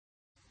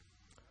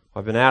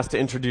I've been asked to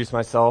introduce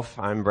myself.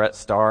 I'm Brett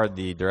Starr,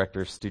 the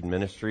Director of Student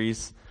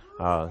Ministries.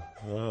 And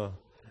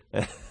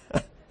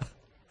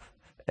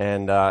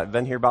I've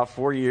been here about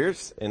 4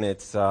 years, and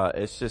it's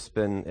just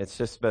been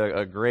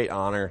a great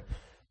honor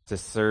to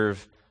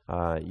serve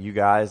you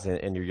guys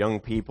and your young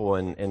people.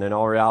 And in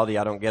all reality,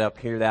 I don't get up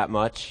here that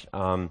much,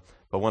 but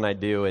when I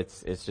do,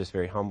 it's just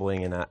very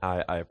humbling, and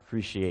I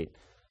appreciate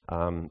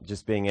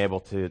just being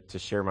able to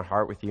share my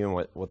heart with you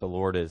and what the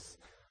Lord is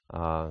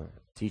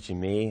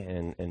teaching me,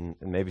 and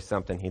maybe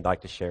something He'd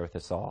like to share with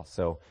us all.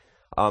 So,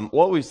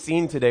 what we've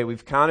seen today,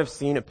 we've kind of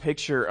seen a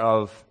picture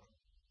of,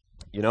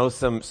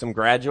 some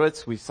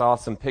graduates. We saw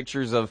some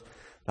pictures of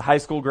the high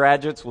school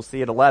graduates. We'll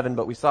see at 11,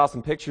 but we saw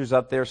some pictures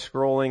up there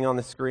scrolling on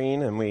the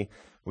screen, and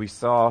we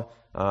saw,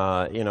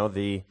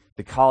 the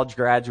college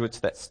graduates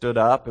that stood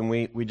up, and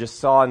we just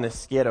saw in this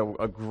skit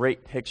a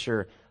great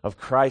picture of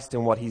Christ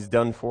and what He's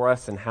done for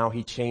us and how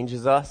He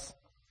changes us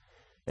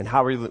and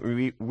how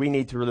we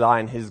need to rely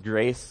on His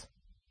grace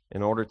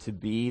in order to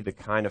be the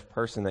kind of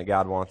person that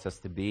God wants us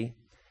to be.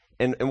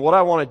 And what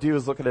I want to do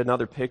is look at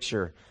another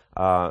picture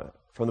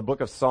from the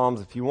book of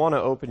Psalms. If you want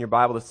to open your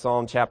Bible to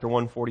Psalm chapter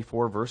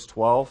 144, verse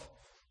 12.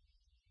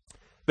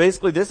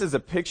 Basically, this is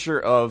a picture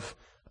of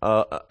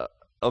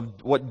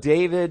what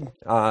David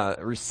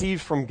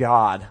received from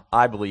God,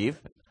 I believe,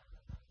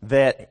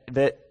 that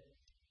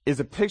is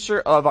a picture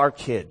of our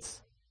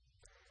kids.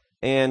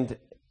 And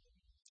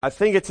I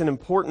think it's an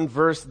important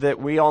verse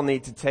that we all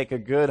need to take a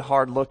good,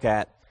 hard look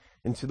at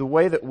into the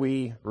way that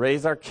we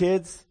raise our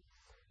kids.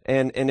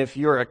 And if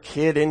you're a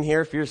kid in here,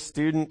 if you're a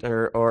student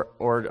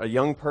or a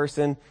young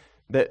person,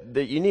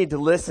 that you need to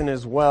listen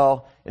as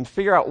well and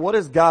figure out, what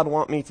does God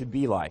want me to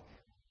be like?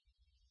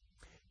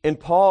 And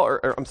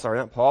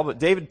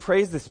David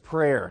prays this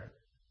prayer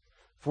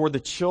for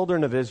the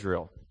children of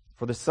Israel,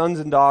 for the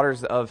sons and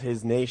daughters of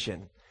his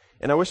nation.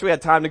 And I wish we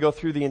had time to go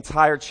through the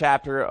entire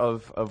chapter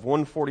of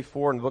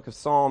 144 in the book of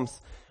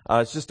Psalms.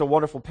 It's just a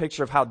wonderful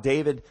picture of how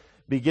David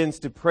begins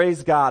to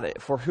praise God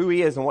for who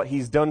He is and what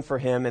He's done for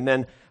him. And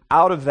then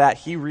out of that,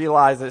 he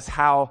realizes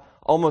how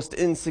almost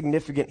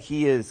insignificant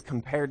he is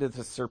compared to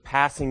the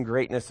surpassing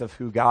greatness of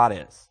who God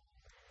is.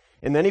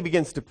 And then he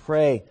begins to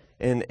pray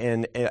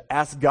and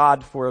ask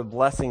God for a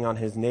blessing on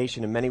his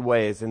nation in many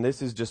ways, and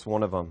this is just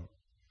one of them.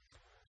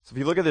 So if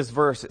you look at this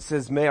verse, it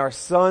says, "May our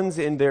sons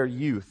in their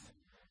youth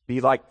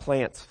be like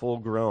plants full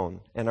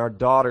grown, and our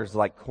daughters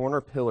like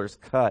corner pillars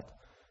cut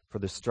for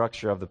the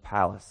structure of the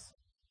palace."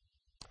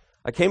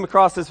 I came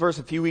across this verse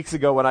a few weeks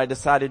ago when I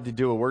decided to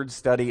do a word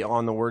study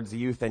on the words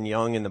youth and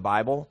young in the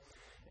Bible.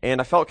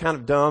 And I felt kind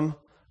of dumb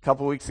a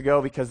couple weeks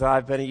ago because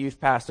I've been a youth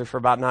pastor for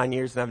about 9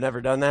 years and I've never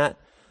done that.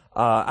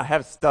 I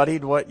have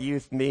studied what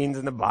youth means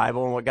in the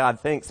Bible and what God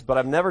thinks, but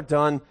I've never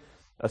done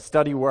a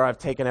study where I've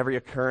taken every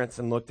occurrence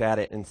and looked at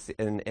it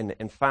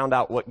and found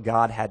out what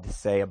God had to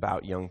say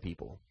about young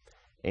people.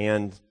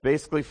 And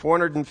basically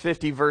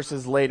 450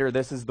 verses later,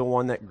 this is the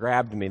one that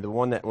grabbed me, the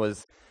one that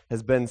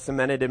has been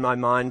cemented in my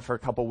mind for a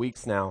couple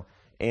weeks now.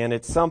 And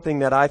it's something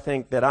that I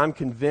think that I'm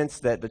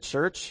convinced that the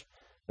church,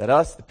 that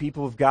us, the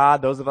people of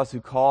God, those of us who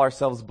call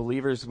ourselves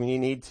believers, we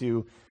need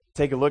to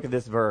take a look at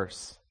this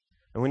verse.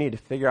 And we need to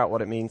figure out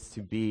what it means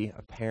to be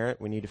a parent.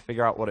 We need to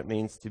figure out what it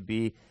means to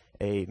be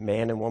a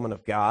man and woman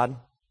of God.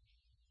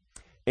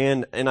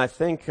 And I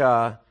think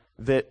that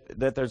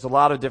there's a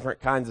lot of different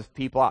kinds of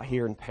people out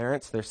here and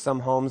parents. There's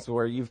some homes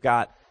where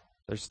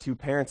there's two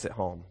parents at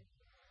home.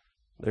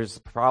 There's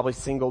probably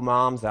single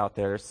moms out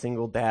there,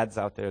 single dads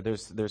out there.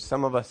 There's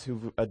some of us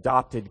who've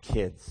adopted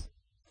kids.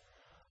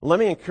 Let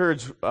me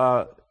encourage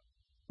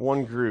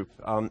one group.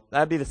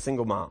 That'd be the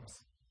single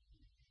moms.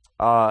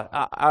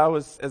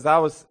 As I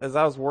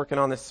was working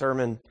on this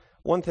sermon,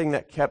 one thing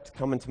that kept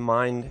coming to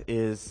mind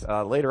is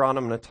later on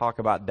I'm going to talk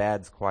about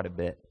dads quite a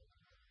bit.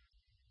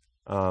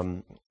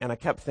 And I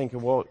kept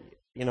thinking, well,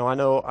 I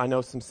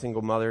know some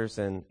single mothers,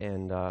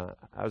 and I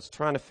was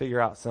trying to figure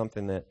out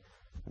something that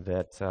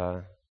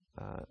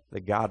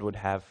God would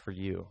have for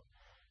you.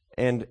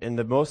 And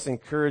the most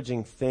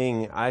encouraging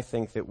thing I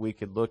think that we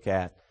could look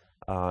at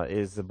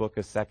is the book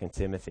of 2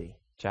 Timothy,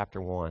 chapter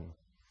 1.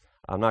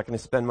 I'm not going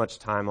to spend much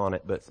time on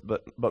it,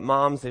 but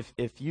moms,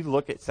 if you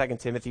look at 2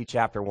 Timothy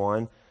chapter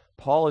 1,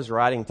 Paul is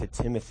writing to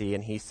Timothy,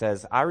 and he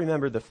says, "I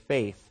remember the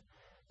faith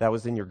that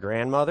was in your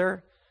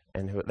grandmother,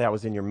 and that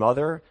was in your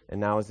mother, and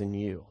now is in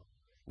you."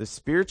 The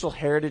spiritual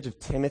heritage of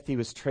Timothy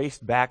was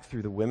traced back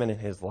through the women in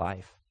his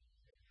life.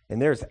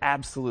 And there's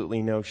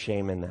absolutely no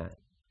shame in that.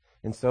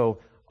 And so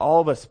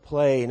all of us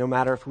play, no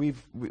matter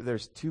if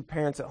there's two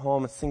parents at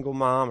home, a single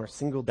mom or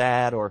single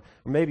dad, or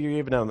maybe you're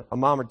even a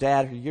mom or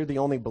dad who you're the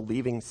only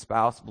believing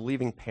spouse,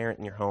 believing parent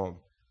in your home.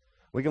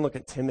 We can look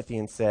at Timothy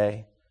and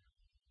say,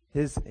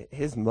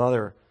 his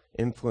mother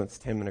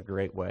influenced him in a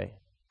great way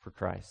for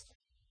Christ.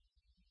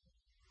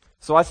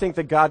 So I think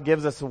that God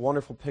gives us a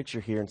wonderful picture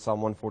here in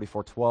Psalm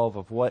 144:12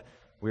 of what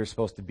we are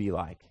supposed to be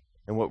like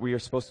and what we are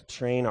supposed to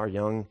train our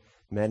young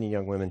men and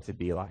young women to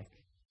be like.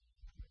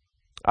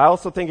 I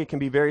also think it can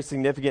be very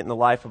significant in the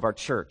life of our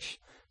church.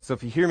 So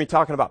if you hear me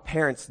talking about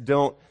parents,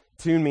 don't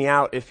tune me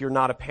out if you're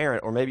not a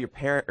parent, or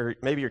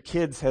maybe your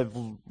kids have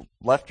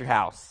left your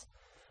house.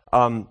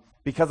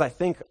 Because I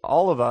think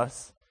all of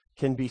us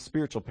can be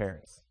spiritual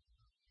parents.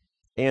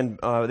 And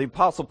the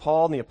Apostle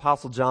Paul and the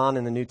Apostle John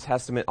in the New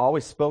Testament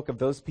always spoke of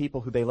those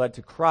people who they led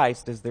to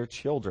Christ as their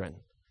children.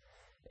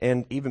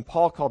 And even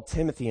Paul called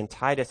Timothy and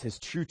Titus his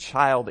true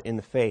child in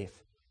the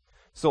faith.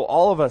 So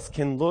all of us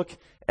can look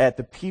at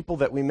the people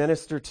that we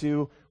minister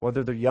to,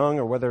 whether they're young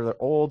or whether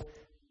they're old,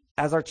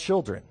 as our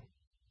children.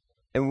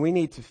 And we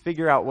need to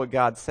figure out what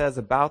God says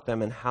about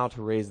them and how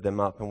to raise them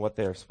up and what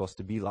they're supposed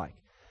to be like.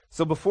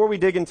 So before we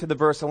dig into the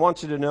verse, I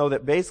want you to know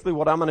that basically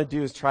what I'm going to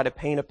do is try to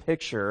paint a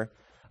picture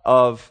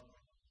of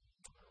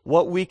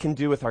what we can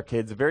do with our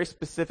kids, a very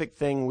specific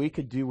thing we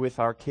could do with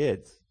our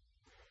kids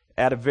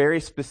at a very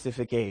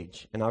specific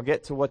age. And I'll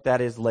get to what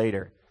that is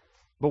later.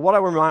 But what I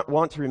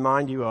want to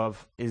remind you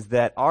of is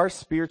that our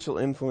spiritual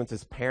influence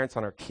as parents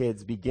on our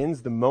kids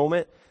begins the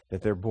moment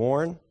that they're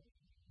born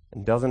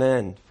and doesn't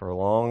end for a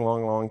long,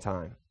 long, long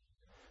time.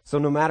 So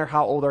no matter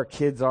how old our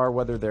kids are,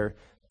 whether they're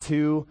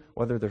 2,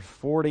 whether they're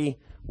 40,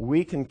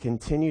 we can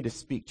continue to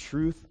speak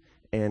truth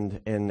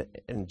and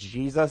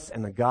Jesus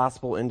and the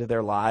gospel into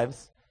their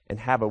lives and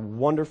have a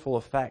wonderful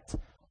effect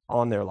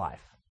on their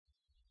life.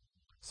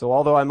 So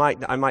although I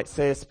might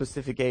say a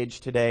specific age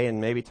today and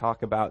maybe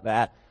talk about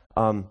that,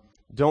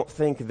 don't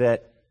think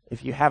that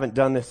if you haven't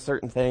done this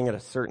certain thing at a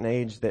certain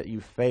age that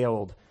you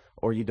failed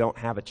or you don't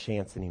have a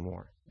chance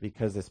anymore.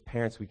 Because as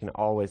parents, we can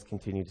always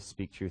continue to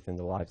speak truth in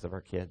the lives of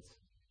our kids.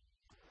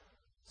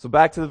 So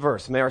back to the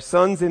verse. May our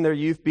sons in their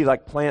youth be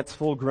like plants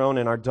full grown,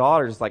 and our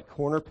daughters like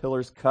corner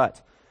pillars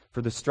cut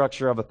for the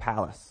structure of a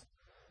palace.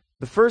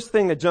 The first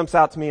thing that jumps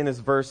out to me in this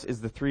verse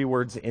is the 3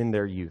 words, in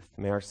their youth.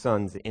 May our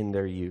sons in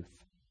their youth.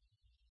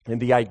 And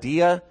the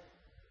idea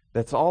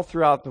that's all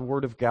throughout the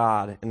Word of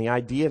God, and the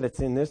idea that's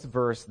in this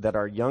verse that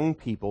our young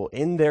people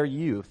in their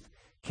youth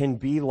can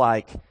be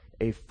like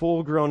a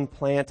full-grown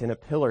plant and a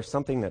pillar,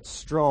 something that's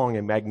strong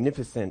and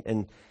magnificent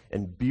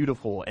and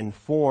beautiful and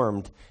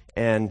formed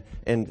and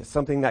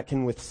something that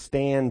can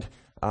withstand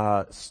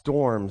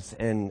storms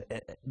and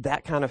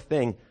that kind of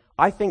thing.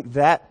 I think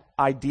that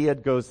idea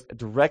goes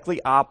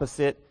directly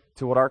opposite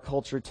to what our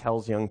culture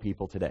tells young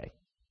people today.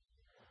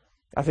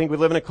 I think we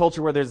live in a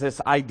culture where there's this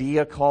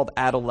idea called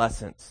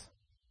adolescence.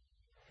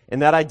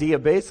 And that idea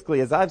basically,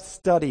 as I've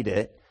studied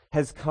it,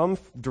 has come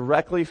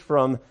directly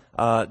from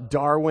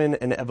Darwin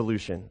and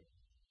evolution.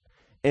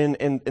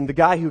 And the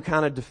guy who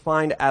kind of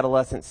defined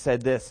adolescence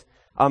said this: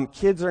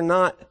 kids are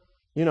not,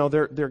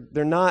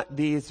 they're not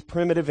these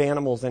primitive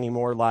animals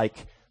anymore,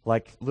 like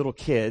little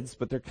kids,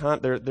 but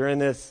they're in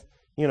this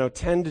 10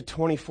 to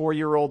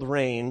 24-year-old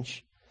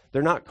range.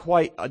 They're not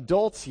quite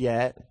adults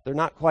yet. They're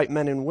not quite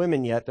men and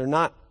women yet. They're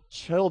not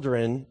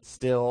children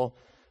still.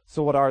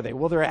 So what are they?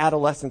 Well, they're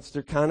adolescents.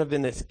 They're kind of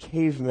in this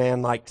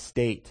caveman-like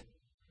state.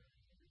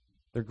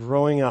 They're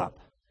growing up.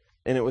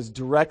 And it was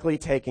directly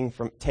taken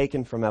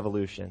from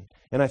evolution.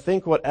 And I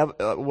think what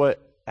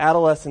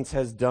adolescence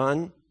has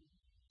done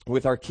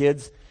with our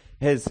kids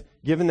has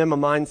given them a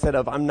mindset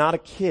of, I'm not a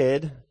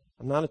kid,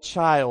 I'm not a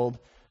child,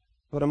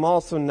 but I'm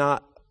also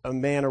not a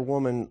man or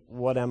woman.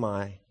 What am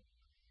I?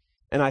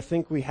 And I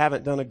think we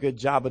haven't done a good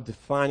job of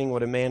defining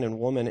what a man and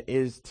woman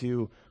is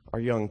to our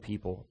young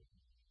people.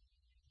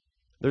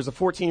 There's a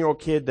 14-year-old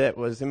kid that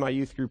was in my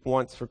youth group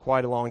once for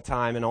quite a long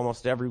time, and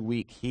almost every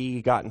week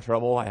he got in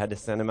trouble. I had to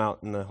send him out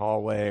in the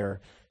hallway or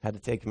had to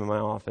take him in my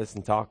office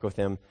and talk with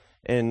him.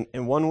 And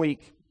one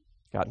week,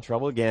 got in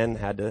trouble again,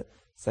 had to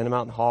send him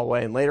out in the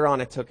hallway. And later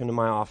on, I took him to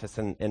my office,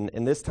 and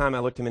this time I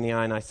looked him in the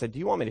eye and I said, do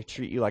you want me to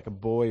treat you like a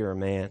boy or a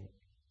man?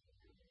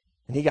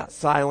 And he got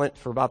silent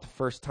for about the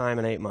first time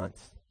in 8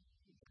 months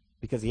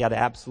because he had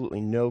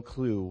absolutely no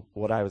clue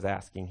what I was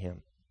asking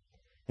him.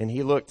 And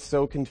he looked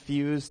so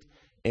confused.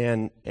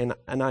 And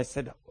I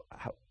said,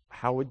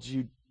 how would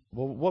you,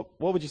 well,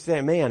 what would you say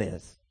a man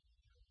is?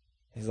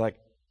 He's like,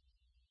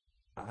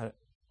 I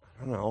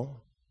don't know.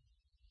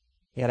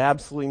 He had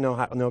absolutely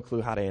no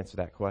clue how to answer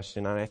that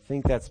question. And I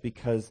think that's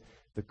because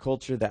the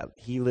culture that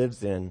he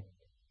lives in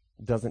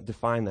doesn't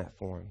define that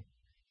for him.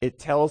 It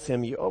tells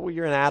him,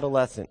 you're an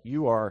adolescent.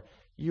 You're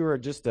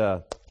just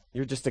a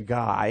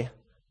guy,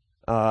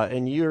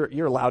 and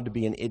you're allowed to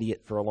be an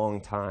idiot for a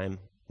long time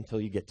until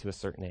you get to a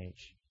certain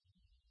age.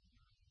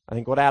 I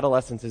think what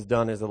adolescence has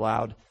done is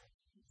allowed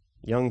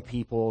young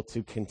people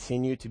to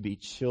continue to be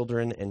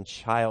children and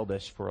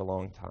childish for a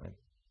long time.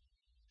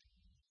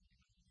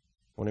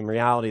 When in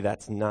reality,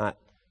 that's not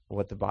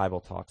what the Bible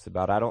talks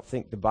about. I don't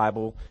think the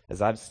Bible,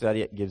 as I've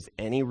studied it, gives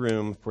any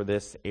room for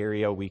this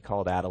area we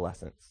called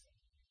adolescence.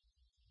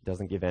 It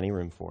doesn't give any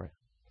room for it.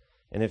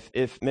 And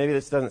if maybe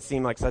this doesn't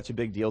seem like such a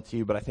big deal to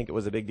you, but I think it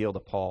was a big deal to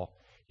Paul.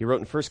 He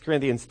wrote in 1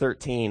 Corinthians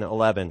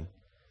 13:11.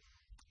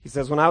 He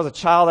says, when I was a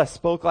child, I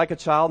spoke like a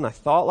child, and I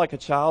thought like a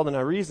child, and I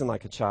reasoned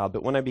like a child.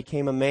 But when I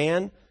became a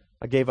man,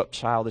 I gave up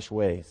childish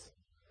ways.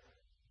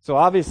 So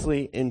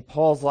obviously, in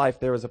Paul's life,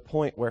 there was a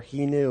point where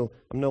he knew,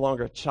 I'm no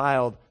longer a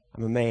child,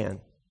 I'm a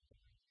man.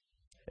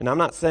 And I'm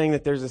not saying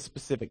that there's a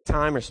specific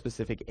time or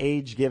specific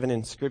age given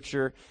in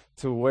Scripture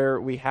to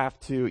where we have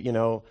to,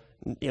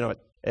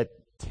 at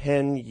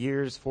 10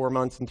 years, 4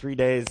 months, and 3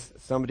 days,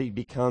 somebody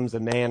becomes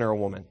a man or a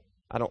woman.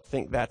 I don't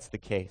think that's the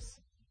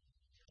case.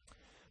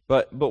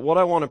 But what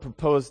I want to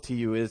propose to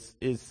you is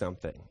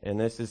something, and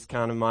this is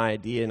kind of my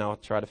idea, and I'll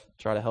try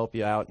to help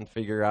you out and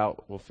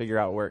we'll figure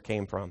out where it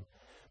came from.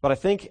 But I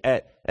think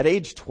at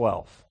age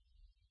 12,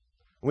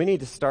 we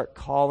need to start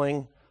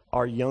calling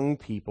our young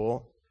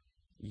people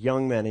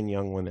young men and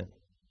young women.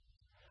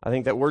 I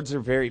think that words are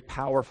very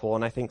powerful,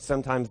 and I think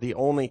sometimes the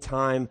only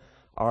time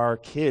our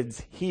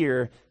kids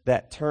hear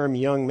that term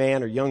young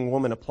man or young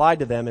woman applied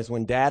to them is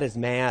when dad is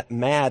mad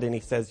and he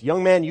says,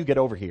 "Young man, you get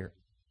over here."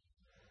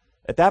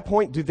 At that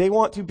point, do they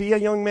want to be a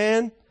young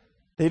man?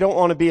 They don't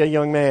want to be a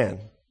young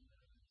man.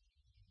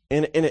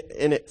 And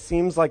it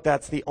seems like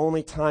that's the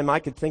only time I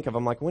could think of.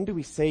 I'm like, when do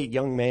we say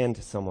young man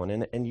to someone?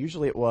 And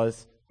usually it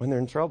was when they're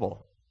in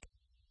trouble.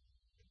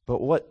 But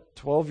what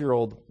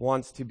 12-year-old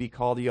wants to be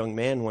called a young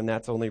man when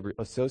that's only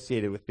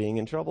associated with being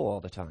in trouble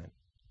all the time?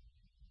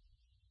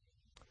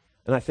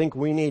 And I think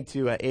we need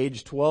to, at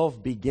age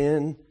 12,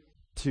 begin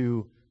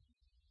to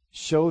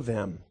show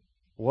them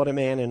what a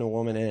man and a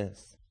woman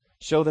is.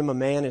 Show them a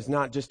man is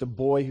not just a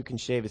boy who can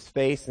shave his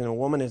face, and a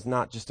woman is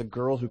not just a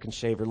girl who can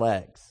shave her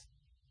legs.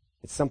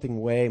 It's something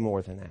way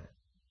more than that.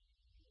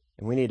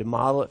 And we need to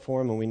model it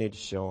for them, and we need to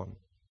show them.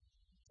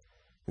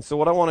 And so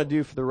what I want to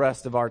do for the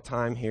rest of our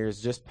time here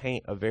is just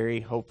paint a very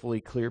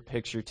hopefully clear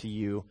picture to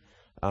you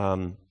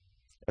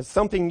as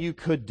something you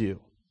could do.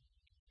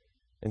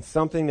 And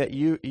something that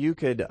you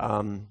could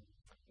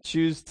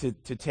choose to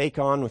take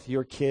on with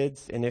your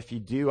kids. And if you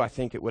do, I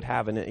think it would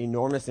have an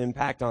enormous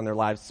impact on their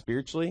lives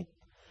spiritually.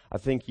 I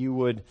think you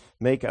would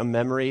make a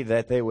memory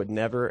that they would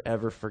never,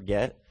 ever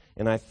forget.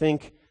 And I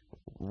think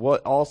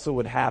what also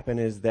would happen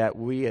is that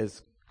we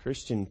as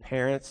Christian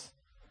parents,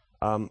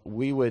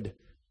 we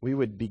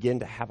would begin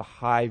to have a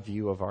high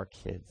view of our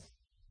kids,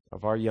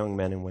 of our young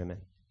men and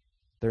women.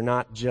 They're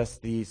not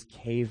just these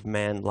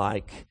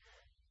caveman-like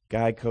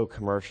Geico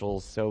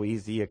commercials, so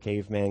easy a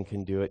caveman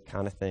can do it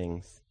kind of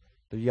things.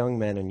 They're young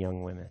men and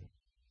young women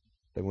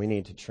that we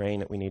need to train,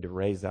 that we need to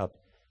raise up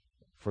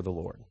for the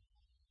Lord.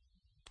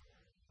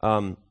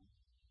 And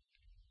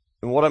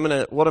what I'm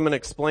gonna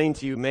explain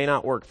to you may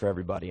not work for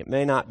everybody. It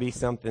may not be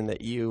something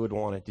that you would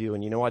want to do,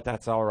 and you know what?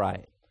 That's all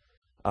right.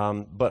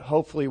 But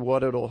hopefully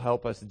what it'll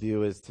help us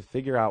do is to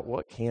figure out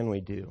what can we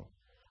do.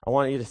 I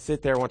want you to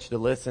sit there, I want you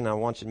to listen, I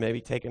want you to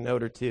maybe take a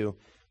note or two,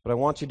 but I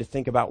want you to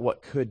think about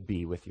what could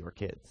be with your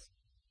kids.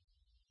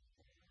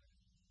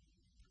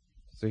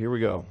 So here we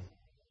go.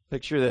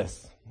 Picture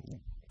this.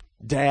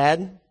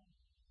 Dad,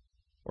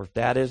 or if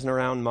dad isn't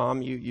around,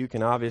 mom, you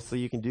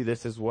can do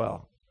this as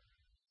well.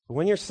 But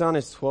when your son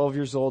is 12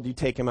 years old, you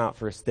take him out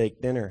for a steak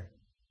dinner.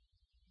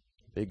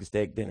 Big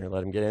steak dinner.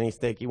 Let him get any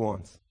steak he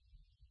wants.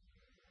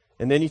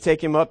 And then you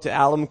take him up to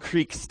Alum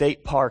Creek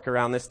State Park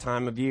around this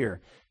time of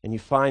year, and you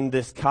find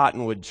this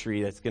cottonwood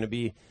tree that's going to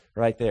be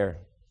right there.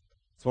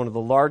 It's one of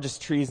the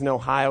largest trees in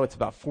Ohio. It's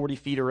about 40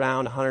 feet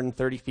around,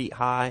 130 feet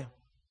high.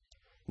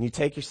 And you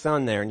take your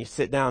son there and you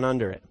sit down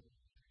under it.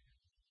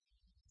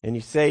 And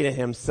you say to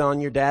him,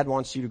 "Son, your dad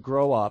wants you to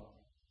grow up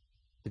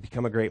to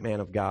become a great man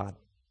of God."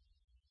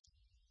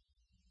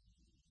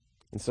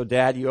 And so,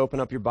 Dad, you open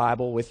up your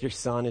Bible with your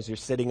son as you're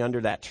sitting under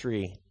that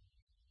tree.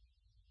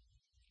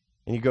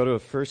 And you go to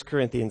 1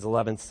 Corinthians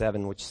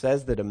 11:7, which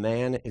says that a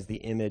man is the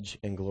image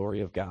and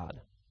glory of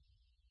God.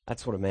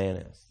 That's what a man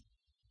is.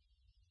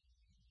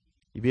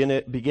 You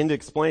begin to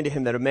explain to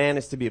him that a man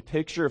is to be a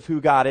picture of who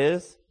God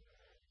is,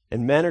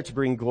 and men are to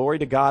bring glory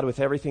to God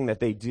with everything that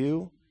they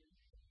do,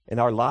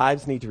 and our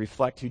lives need to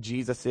reflect who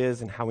Jesus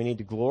is and how we need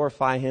to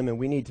glorify him, and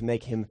we need to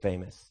make him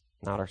famous,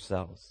 not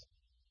ourselves.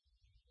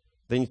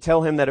 Then you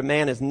tell him that a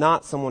man is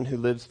not someone who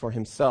lives for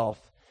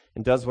himself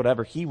and does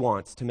whatever he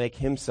wants to make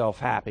himself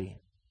happy.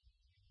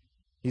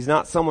 He's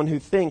not someone who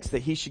thinks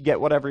that he should get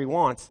whatever he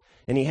wants,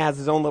 and he has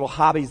his own little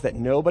hobbies that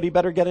nobody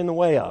better get in the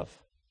way of.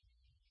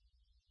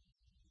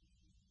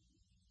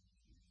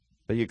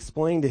 But you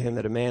explain to him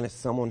that a man is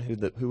someone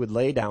who would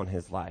lay down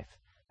his life,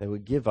 that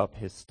would give up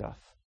his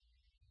stuff,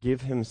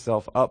 give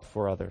himself up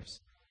for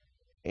others.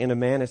 And a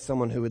man is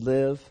someone who would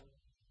live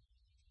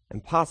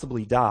and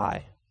possibly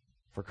die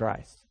for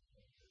Christ.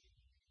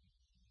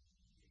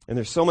 And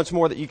there's so much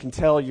more that you can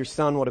tell your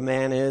son what a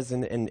man is,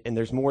 and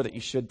there's more that you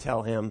should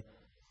tell him.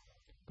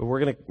 But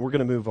we're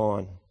gonna move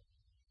on.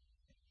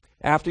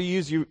 After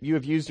you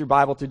have used your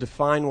Bible to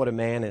define what a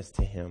man is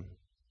to him,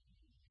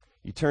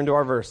 you turn to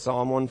our verse,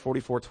 Psalm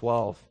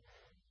 144:12.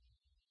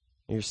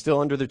 You're still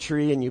under the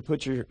tree, and you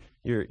put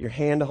your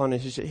hand on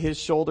his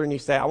shoulder, and you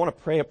say, "I want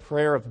to pray a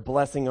prayer of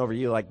blessing over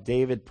you," like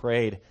David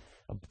prayed,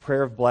 a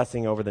prayer of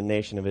blessing over the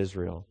nation of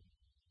Israel.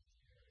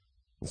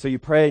 And so you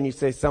pray and you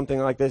say something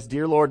like this: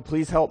 "Dear Lord,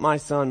 please help my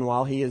son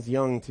while he is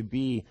young to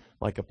be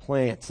like a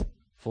plant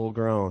full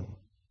grown."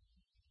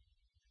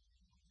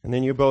 And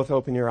then you both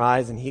open your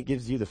eyes, and he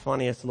gives you the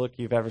funniest look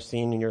you've ever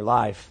seen in your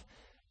life,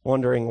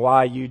 wondering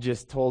why you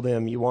just told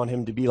him you want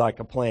him to be like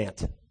a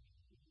plant.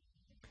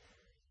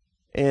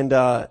 And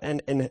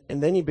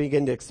then you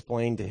begin to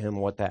explain to him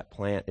what that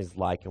plant is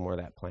like and where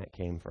that plant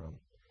came from.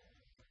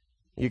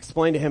 You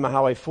explain to him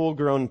how a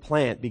full-grown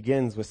plant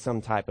begins with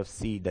some type of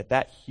seed,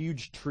 that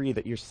huge tree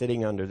that you're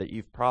sitting under, that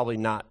you've probably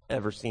not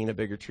ever seen a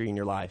bigger tree in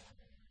your life,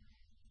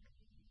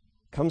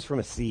 comes from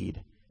a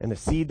seed. And the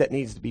seed that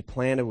needs to be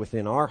planted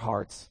within our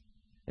hearts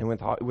and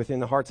within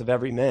the hearts of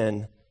every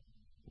man,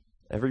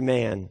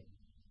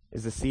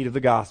 is the seed of the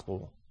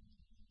gospel.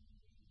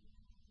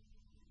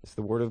 It's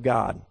the Word of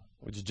God,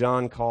 which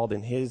John called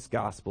in his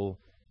gospel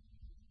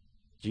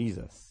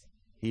Jesus.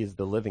 He is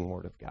the living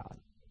Word of God.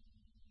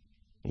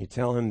 And you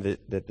tell him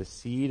that the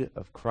seed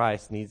of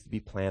Christ needs to be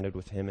planted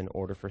with him in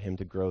order for him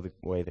to grow the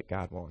way that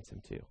God wants him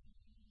to.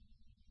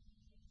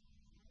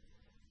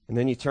 And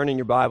then you turn in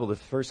your Bible to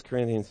 1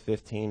 Corinthians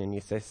 15 and you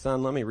say,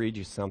 son, let me read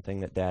you something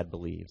that Dad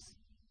believes.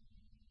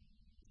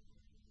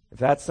 If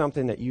that's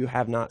something that you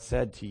have not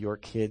said to your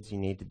kids, you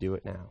need to do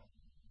it now.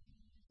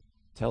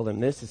 Tell them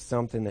this is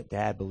something that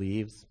Dad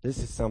believes. This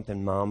is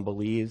something Mom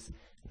believes.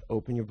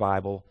 Open your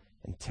Bible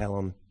and tell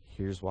them,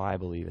 here's why I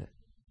believe it.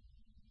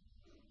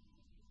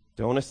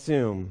 Don't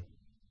assume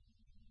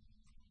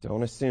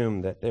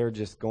that they're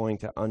just going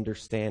to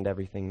understand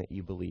everything that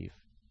you believe.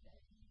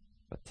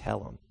 But tell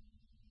them.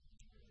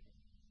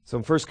 So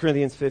in 1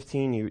 Corinthians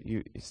 15,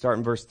 you start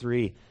in verse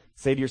 3.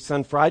 Say to your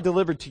son, for I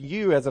delivered to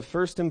you as of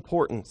first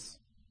importance,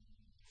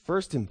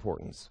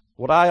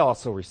 what I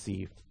also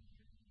received,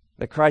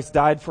 that Christ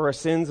died for our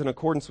sins in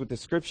accordance with the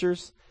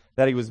Scriptures,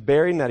 that he was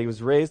buried and that he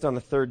was raised on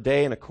the third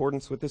day in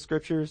accordance with the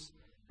Scriptures,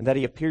 and that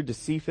he appeared to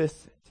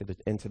Cephas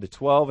and to the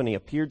 12, and he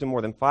appeared to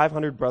more than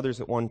 500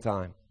 brothers at one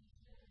time.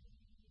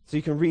 So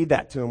you can read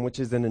that to him, which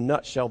is in a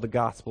nutshell the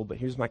gospel. But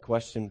here's my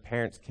question,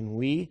 parents.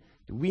 Do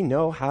we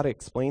know how to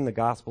explain the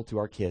gospel to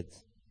our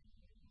kids?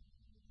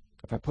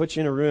 If I put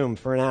you in a room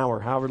for an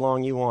hour, however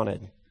long you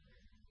wanted,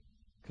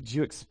 could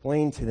you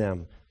explain to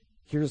them,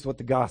 here's what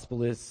the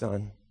gospel is,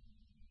 son.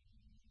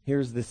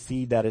 Here's the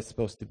seed that is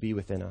supposed to be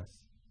within us.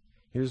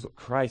 Here's what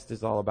Christ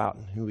is all about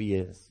and who he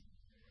is.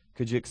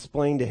 Could you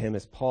explain to him,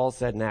 as Paul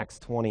said in Acts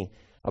 20,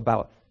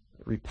 about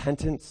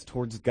repentance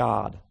towards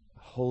God,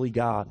 holy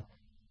God,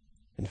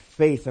 and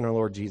faith in our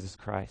Lord Jesus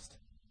Christ?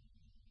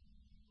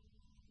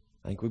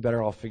 I think we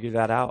better all figure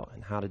that out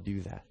and how to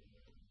do that.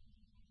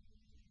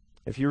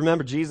 If you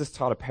remember, Jesus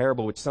taught a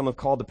parable, which some have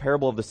called the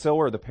parable of the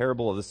sower, or the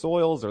parable of the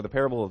soils, or the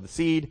parable of the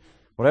seed,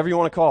 whatever you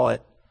want to call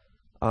it.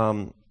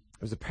 It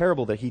was a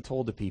parable that he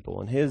told to people,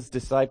 and his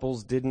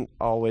disciples didn't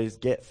always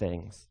get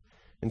things.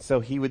 And so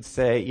he would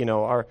say,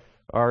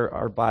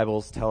 our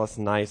Bibles tell us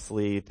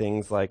nicely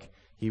things like,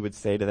 he would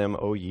say to them,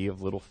 "O ye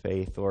of little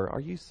faith," or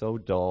 "Are you so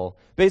dull?"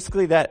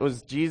 Basically, that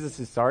was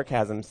Jesus'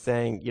 sarcasm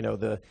saying,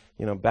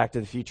 Back to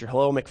the Future,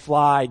 "Hello,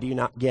 McFly, do you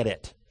not get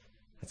it?"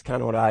 That's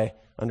kind of what I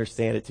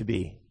understand it to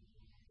be.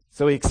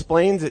 So he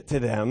explains it to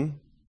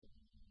them,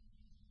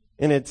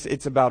 and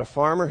it's about a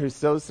farmer who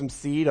sows some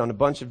seed on a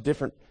bunch of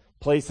different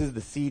places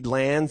the seed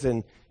lands,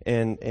 and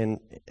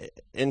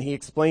he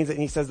explains it,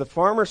 and he says, the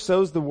farmer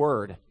sows the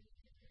word.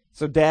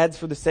 So dads,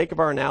 for the sake of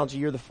our analogy,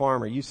 you're the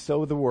farmer. You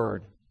sow the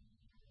word.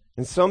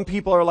 And some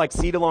people are like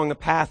seed along the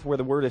path where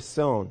the word is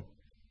sown.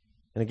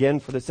 And again,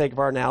 for the sake of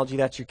our analogy,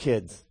 that's your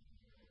kids.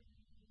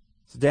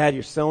 So dad,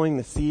 you're sowing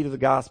the seed of the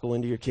gospel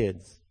into your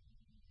kids.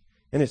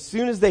 And as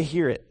soon as they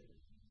hear it,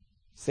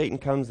 Satan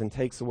comes and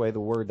takes away the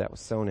word that was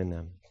sown in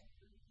them.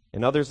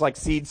 And others, like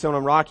seed sown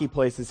on rocky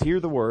places, hear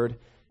the word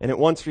and at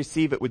once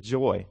receive it with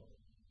joy.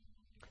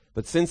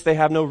 But since they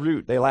have no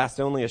root, they last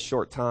only a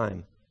short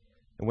time.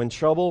 And when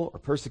trouble or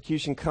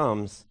persecution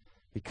comes,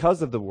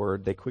 because of the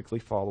word, they quickly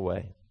fall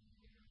away.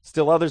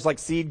 Still others, like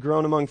seed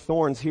grown among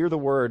thorns, hear the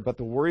word, but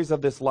the worries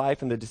of this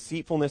life and the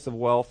deceitfulness of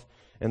wealth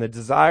and the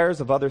desires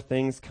of other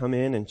things come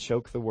in and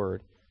choke the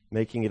word,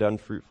 making it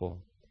unfruitful.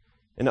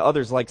 And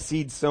others, like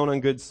seed sown on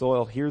good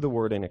soil, hear the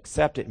word and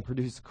accept it and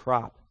produce a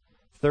crop,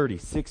 30,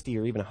 60,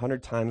 or even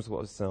 100 times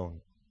what was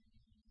sown.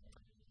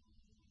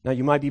 Now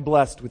you might be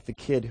blessed with the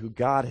kid who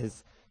God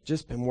has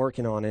just been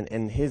working on,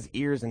 and his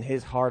ears and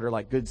his heart are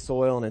like good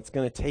soil, and it's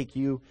going to take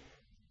you,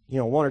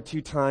 one or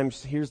two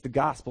times. Here's the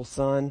gospel,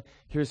 son.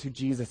 Here's who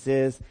Jesus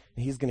is,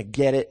 and he's going to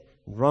get it,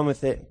 and run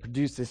with it, and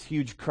produce this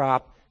huge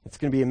crop. It's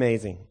going to be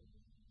amazing.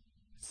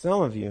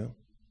 Some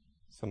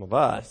of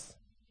us,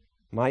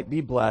 might be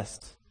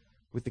blessed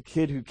with the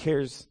kid who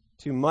cares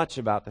too much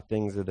about the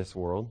things of this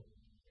world.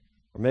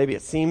 Or maybe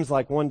it seems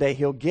like one day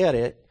he'll get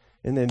it,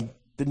 and then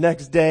the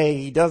next day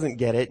he doesn't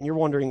get it, and you're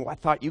wondering, I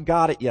thought you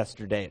got it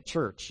yesterday at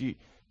church.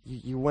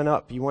 You went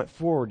up, you went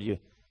forward,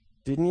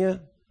 didn't you?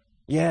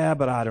 Yeah,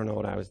 but I don't know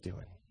what I was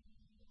doing.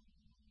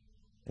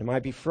 It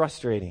might be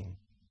frustrating.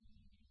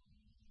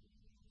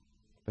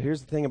 But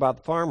here's the thing about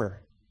the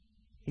farmer.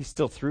 He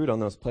still threw it on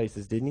those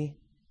places, didn't he?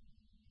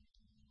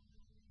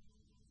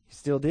 He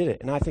still did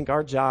it. And I think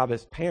our job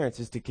as parents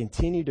is to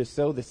continue to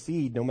sow the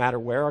seed no matter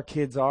where our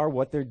kids are,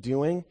 what they're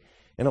doing,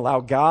 and allow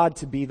God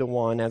to be the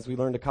one, as we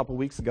learned a couple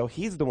weeks ago,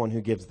 he's the one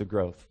who gives the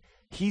growth.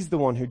 He's the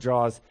one who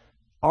draws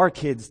our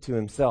kids to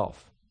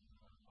himself.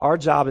 Our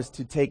job is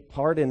to take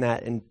part in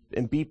that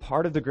and be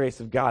part of the grace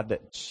of God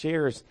that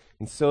shares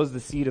and sows the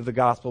seed of the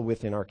gospel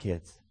within our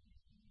kids.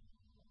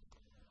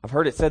 I've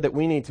heard it said that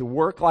we need to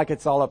work like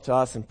it's all up to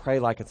us and pray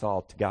like it's all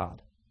up to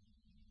God.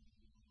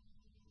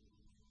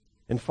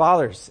 And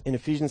fathers, in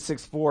Ephesians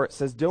 6:4, it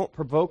says, don't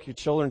provoke your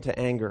children to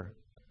anger,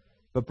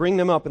 but bring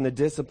them up in the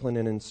discipline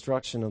and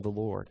instruction of the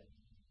Lord.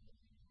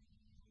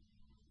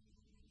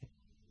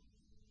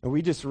 And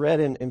we just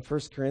read in 1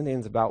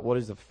 Corinthians about what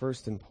is of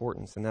first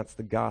importance, and that's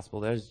the gospel.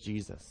 That is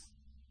Jesus.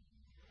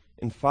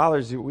 And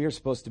fathers, we are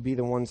supposed to be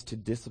the ones to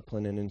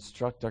discipline and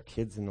instruct our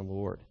kids in the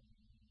Lord.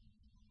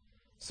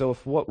 So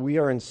if what we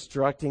are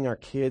instructing our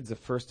kids of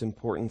first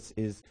importance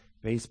is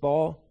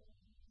baseball,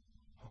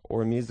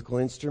 or a musical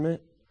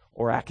instrument,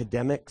 or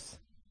academics,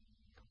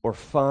 or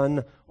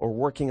fun, or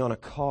working on a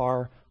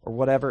car, or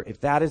whatever,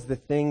 if that is the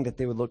thing that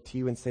they would look to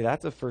you and say,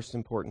 that's of first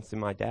importance in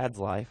my dad's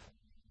life,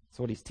 that's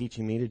what he's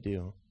teaching me to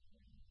do,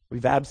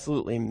 we've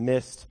absolutely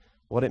missed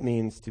what it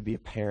means to be a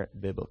parent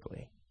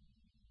biblically.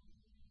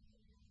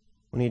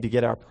 We need to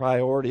get our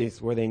priorities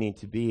where they need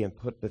to be and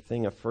put the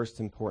thing of first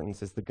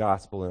importance as the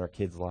gospel in our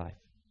kids' life.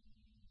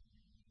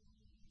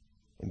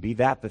 And be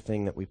that the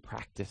thing that we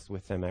practice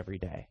with them every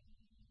day,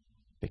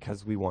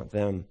 because we want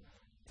them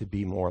to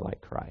be more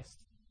like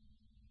Christ.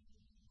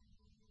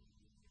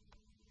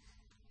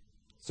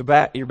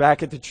 So you're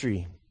back at the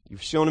tree.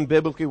 You've shown him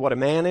biblically what a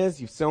man is.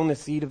 You've sown the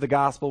seed of the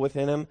gospel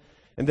within him.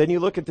 And then you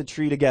look at the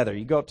tree together.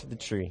 You go up to the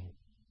tree.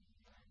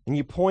 And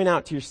you point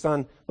out to your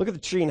son, look at the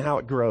tree and how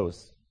it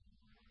grows.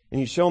 And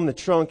you show him the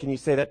trunk and you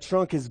say, that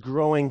trunk is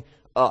growing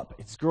up.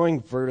 It's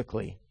growing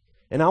vertically.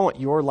 And I want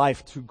your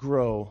life to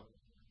grow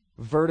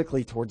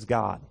vertically towards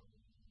God.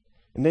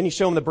 And then you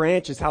show them the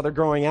branches, how they're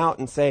growing out,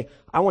 and say,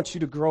 I want you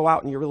to grow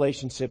out in your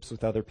relationships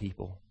with other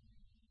people.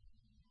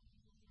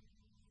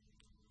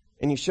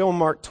 And you show them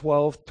Mark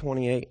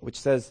 12:28, which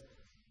says,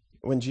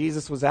 when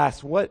Jesus was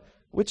asked,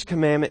 which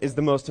commandment is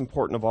the most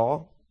important of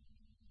all?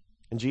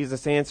 And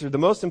Jesus answered, the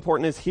most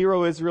important is, Hear,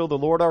 O Israel, the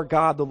Lord our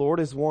God, the Lord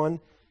is one.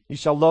 You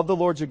shall love the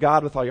Lord your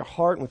God with all your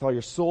heart, and with all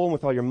your soul, and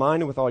with all your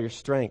mind, and with all your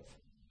strength.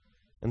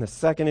 And the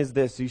second is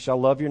this, you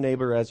shall love your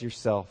neighbor as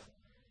yourself.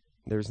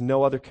 There's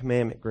no other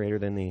commandment greater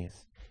than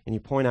these. And you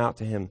point out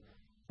to him,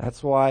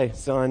 that's why,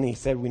 son, he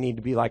said we need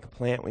to be like a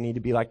plant. We need to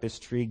be like this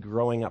tree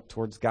growing up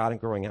towards God and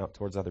growing out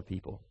towards other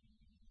people.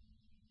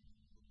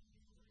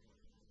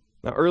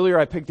 Now, earlier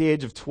I picked the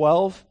age of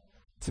 12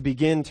 to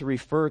begin to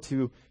refer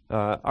to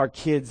our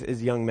kids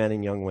as young men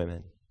and young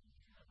women.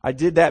 I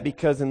did that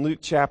because in Luke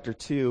chapter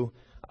 2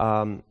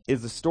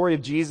 is the story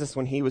of Jesus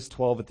when he was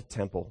 12 at the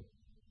temple.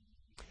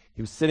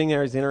 He was sitting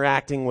there, he's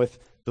interacting with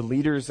the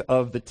leaders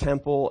of the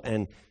temple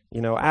and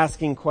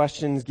asking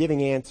questions,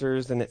 giving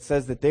answers, and it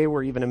says that they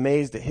were even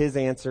amazed at his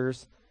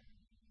answers.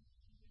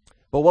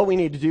 But what we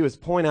need to do is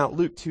point out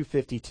Luke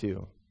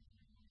 2:52.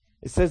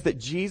 It says that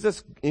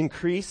Jesus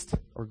increased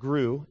or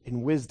grew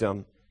in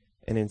wisdom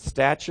and in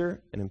stature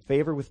and in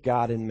favor with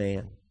God and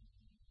man.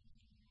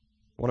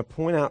 I want to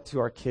point out to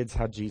our kids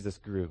how Jesus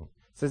grew.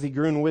 It says he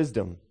grew in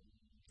wisdom.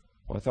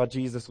 Well, I thought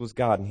Jesus was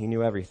God and he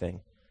knew everything.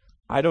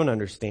 I don't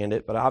understand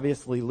it, but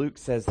obviously Luke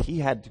says he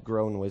had to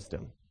grow in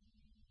wisdom.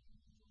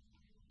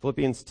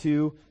 Philippians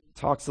 2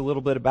 talks a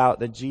little bit about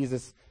that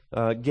Jesus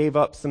gave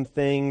up some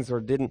things or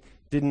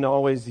didn't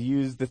always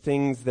use the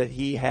things that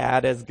he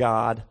had as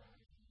God.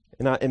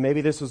 And maybe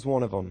this was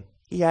one of them.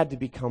 He had to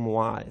become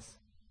wise.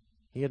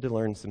 He had to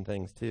learn some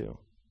things too.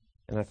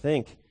 And I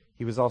think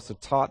he was also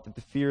taught that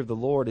the fear of the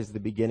Lord is the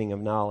beginning of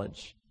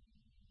knowledge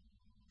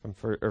from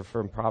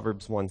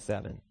Proverbs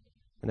 1:7.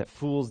 And that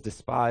fools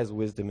despise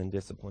wisdom and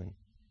discipline.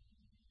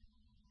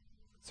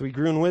 So he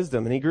grew in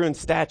wisdom and he grew in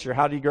stature.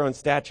 How did he grow in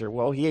stature?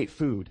 Well, he ate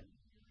food.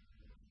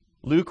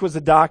 Luke was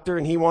a doctor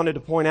and he wanted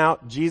to point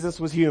out Jesus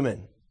was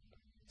human.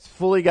 He's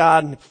fully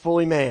God and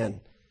fully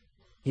man.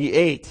 He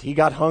ate. He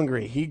got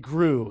hungry. He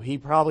grew. He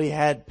probably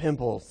had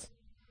pimples.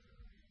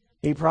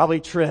 He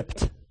probably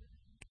tripped.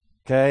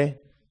 Okay?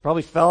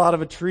 Probably fell out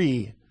of a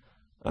tree.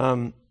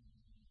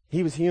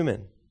 He was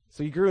human.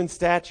 So he grew in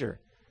stature.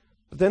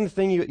 But then the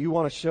thing you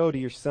want to show to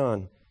your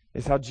son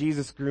is how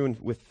Jesus grew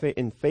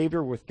in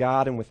favor with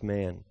God and with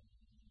man.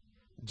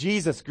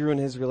 Jesus grew in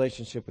his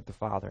relationship with the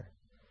Father.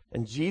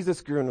 And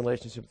Jesus grew in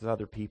relationships with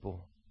other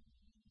people.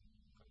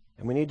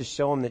 And we need to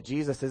show him that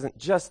Jesus isn't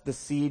just the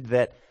seed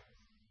that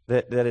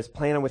is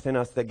planted within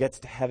us that gets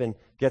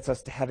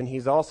us to heaven.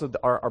 He's also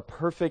our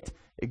perfect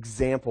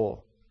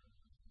example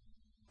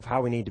of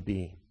how we need to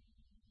be.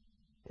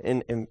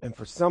 And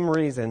for some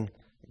reason,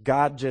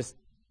 God just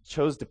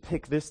chose to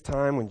pick this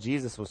time when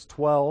Jesus was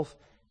 12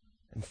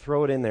 and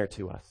throw it in there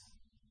to us.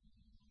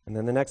 And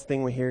then the next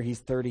thing we hear, he's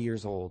 30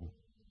 years old.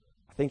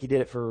 I think he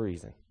did it for a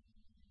reason.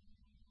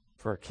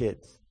 For our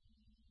kids.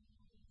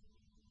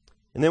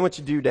 And then what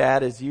you do,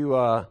 Dad, is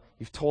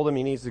you've told him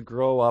he needs to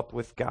grow up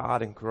with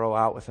God and grow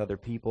out with other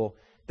people.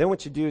 Then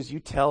what you do is you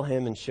tell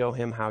him and show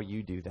him how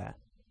you do that.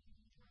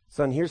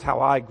 Son, here's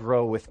how I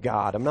grow with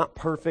God. I'm not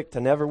perfect. I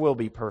never will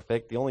be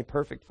perfect. The only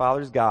perfect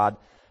Father is God.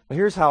 But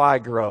here's how I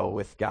grow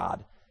with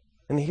God.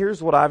 And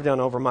here's what I've done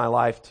over my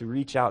life to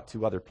reach out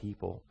to other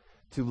people,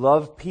 to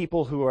love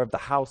people who are of the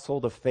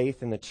household of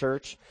faith in the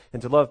church,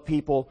 and to love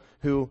people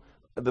who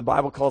the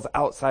Bible calls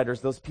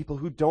outsiders, those people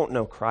who don't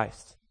know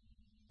Christ.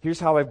 Here's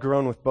how I've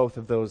grown with both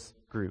of those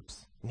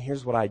groups, and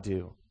here's what I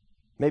do.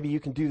 Maybe you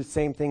can do the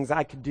same things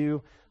I could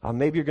do.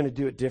 Maybe you're going to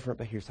do it different,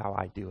 but here's how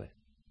I do it.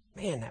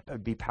 Man, that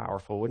would be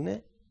powerful, wouldn't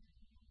it?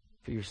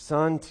 For your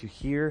son to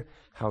hear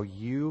how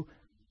you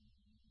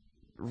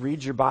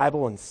read your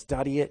Bible and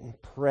study it and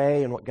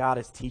pray and what God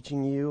is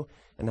teaching you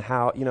and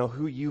how,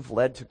 who you've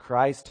led to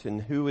Christ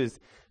and who has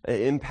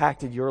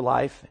impacted your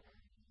life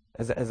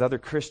as other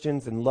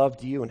Christians and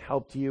loved you and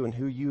helped you and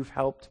who you've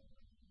helped.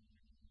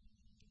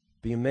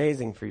 It'd be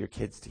amazing for your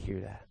kids to hear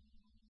that.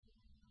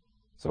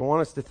 So I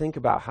want us to think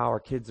about how our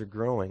kids are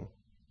growing.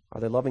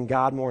 Are they loving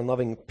God more and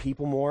loving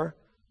people more?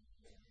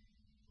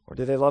 Or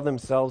do they love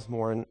themselves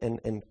more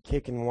and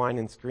kick and whine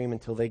and scream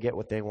until they get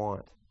what they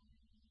want?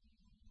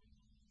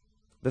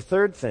 The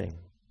third thing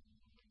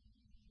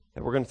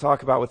that we're going to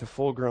talk about with a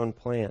full-grown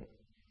plant.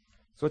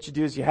 So what you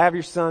do is you have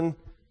your son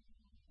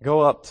go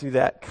up to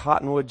that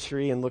cottonwood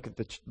tree and look at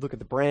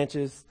the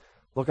branches,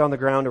 look on the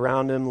ground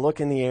around him,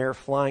 look in the air,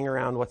 flying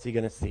around. What's he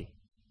going to see?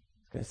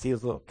 He's going to see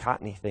those little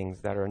cottony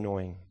things that are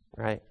annoying,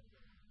 right?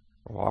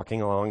 We're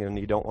walking along and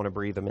you don't want to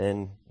breathe them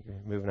in. You're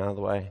moving out of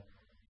the way.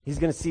 He's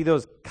going to see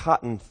those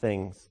cotton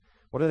things.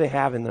 What do they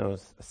have in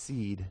those? A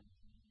seed.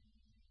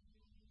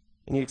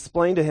 And you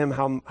explain to him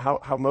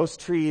how most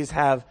trees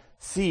have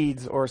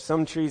seeds or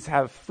some trees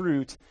have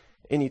fruit.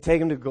 And you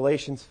take him to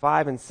Galatians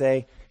 5 and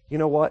say, you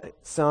know what,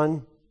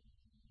 son?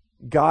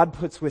 God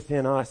puts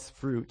within us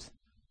fruit.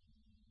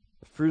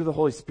 The fruit of the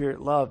Holy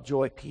Spirit, love,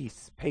 joy,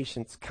 peace,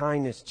 patience,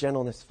 kindness,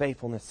 gentleness,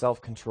 faithfulness,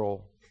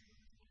 self-control.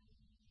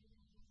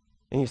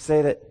 And you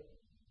say that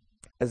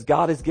as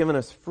God has given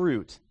us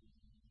fruit,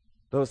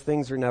 those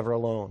things are never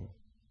alone.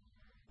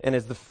 And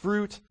as the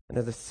fruit and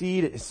as the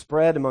seed is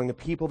spread among the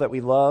people that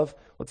we love,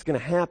 what's going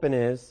to happen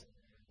is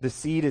the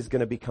seed is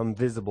going to become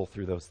visible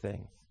through those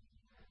things.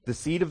 The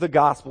seed of the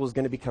gospel is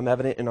going to become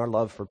evident in our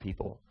love for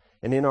people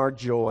and in our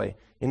joy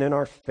and in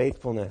our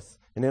faithfulness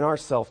and in our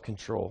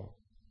self-control.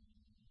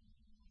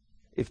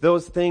 If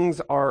those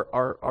things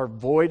are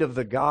void of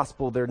the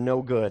gospel, they're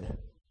no good.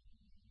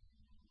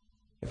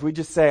 If we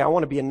just say, I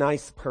want to be a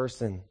nice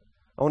person,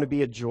 I want to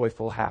be a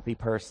joyful, happy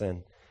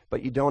person,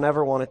 but you don't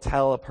ever want to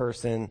tell a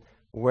person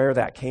where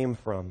that came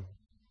from,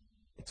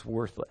 it's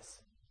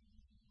worthless.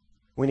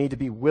 We need to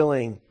be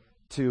willing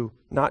to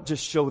not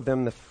just show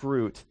them the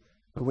fruit,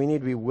 but we need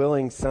to be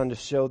willing, son, to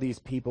show these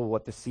people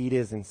what the seed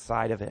is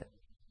inside of it.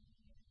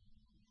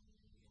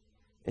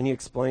 And you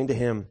explain to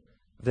him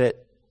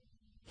that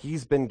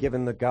he's been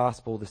given the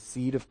gospel, the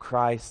seed of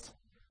Christ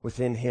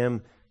within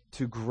him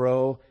to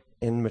grow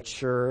and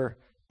mature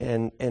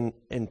and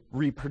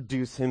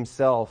reproduce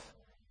himself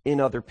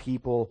in other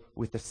people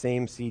with the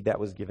same seed that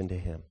was given to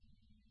him.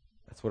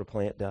 That's what a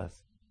plant does.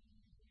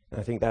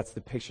 And I think that's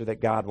the picture that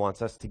God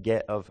wants us to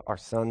get of our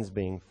sons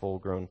being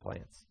full-grown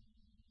plants.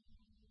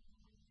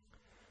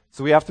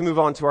 So we have to move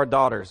on to our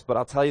daughters, but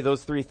I'll tell you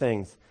those three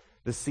things.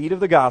 The seed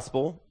of the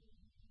gospel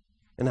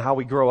and how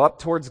we grow up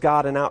towards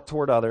God and out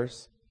toward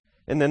others,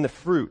 and then the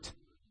fruit,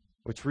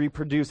 which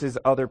reproduces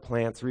other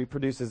plants,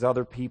 reproduces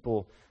other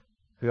people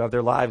who have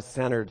their lives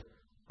centered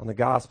on the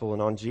gospel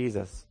and on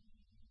Jesus.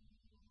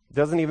 It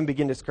doesn't even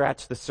begin to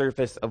scratch the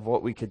surface of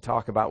what we could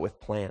talk about with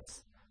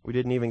plants. We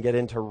didn't even get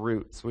into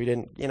roots. We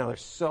didn't,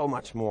 there's so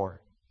much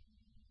more.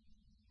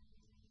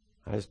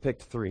 I just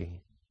picked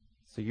three.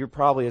 So you're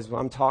probably, as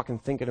I'm talking,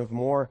 thinking of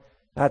more.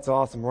 That's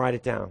awesome. Write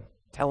it down.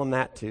 Tell them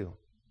that too.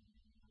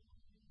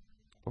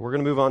 But we're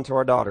going to move on to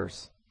our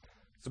daughters.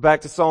 So back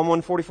to Psalm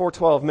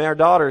 144:12. May our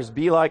daughters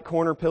be like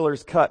corner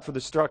pillars cut for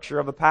the structure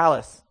of a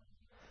palace.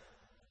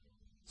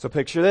 So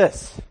picture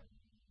this.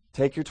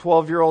 Take your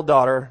 12-year-old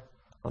daughter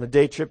on a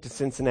day trip to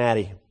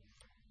Cincinnati.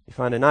 You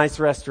find a nice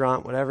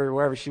restaurant,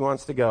 wherever she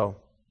wants to go.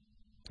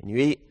 And you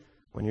eat.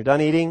 When you're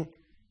done eating,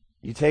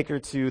 you take her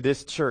to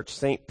this church,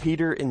 St.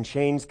 Peter in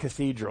Chains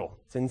Cathedral.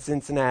 It's in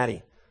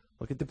Cincinnati.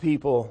 Look at the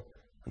people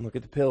and look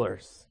at the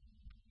pillars.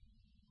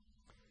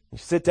 You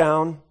sit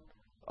down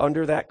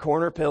under that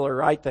corner pillar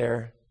right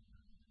there,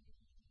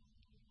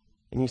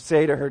 and you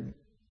say to her,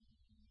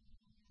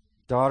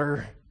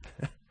 daughter,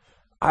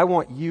 I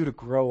want you to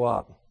grow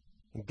up.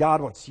 And God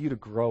wants you to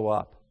grow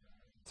up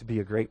to be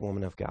a great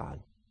woman of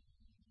God.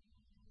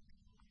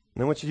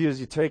 And then what you do is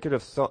you take her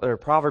to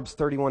Proverbs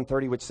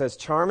 31:30, which says,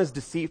 charm is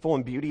deceitful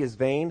and beauty is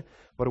vain,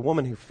 but a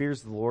woman who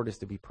fears the Lord is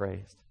to be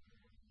praised.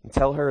 And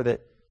tell her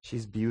that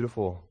she's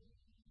beautiful,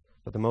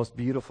 but the most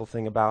beautiful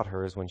thing about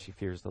her is when she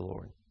fears the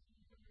Lord,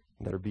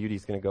 and that her beauty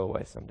is going to go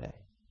away someday.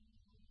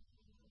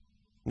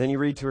 And then you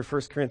read to her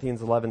 1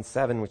 Corinthians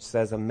 11:7, which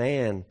says, a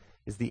man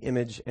is the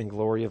image and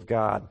glory of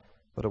God,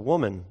 but a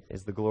woman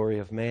is the glory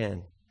of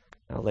man.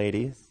 Now,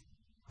 ladies,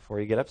 before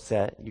you get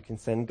upset, you can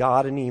send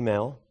God an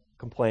email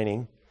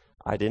complaining,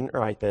 I didn't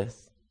write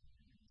this.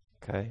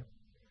 Okay?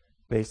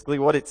 Basically,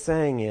 what it's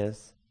saying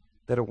is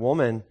that a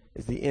woman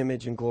is the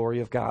image and glory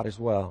of God as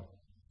well.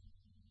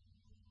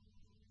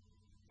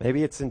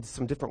 Maybe it's in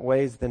some different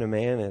ways than a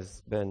man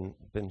has been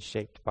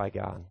shaped by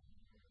God.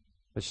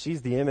 But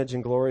she's the image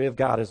and glory of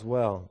God as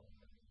well.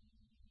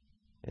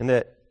 And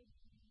that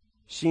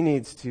she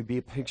needs to be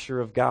a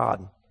picture of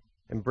God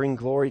and bring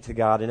glory to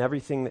God in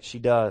everything that she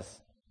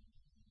does.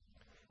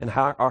 And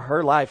how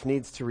her life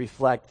needs to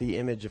reflect the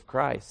image of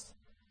Christ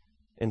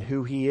and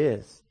who He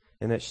is.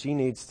 And that she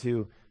needs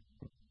to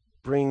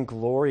bring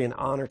glory and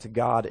honor to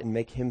God and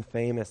make Him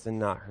famous and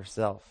not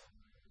herself.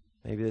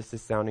 Maybe this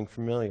is sounding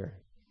familiar.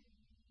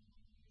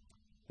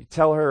 You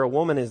tell her a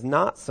woman is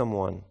not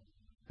someone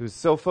who's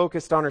so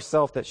focused on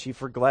herself that she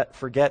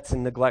forgets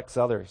and neglects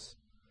others.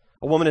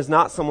 A woman is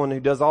not someone who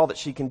does all that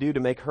she can do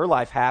to make her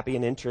life happy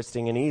and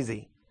interesting and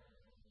easy.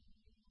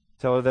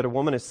 Tell her that a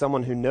woman is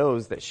someone who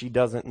knows that she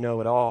doesn't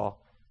know it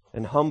all.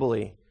 And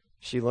humbly,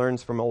 she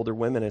learns from older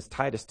women, as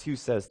Titus 2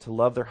 says, to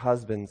love their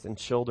husbands and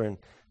children,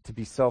 to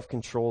be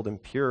self-controlled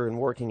and pure and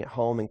working at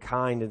home and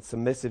kind and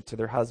submissive to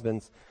their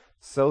husbands,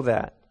 so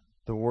that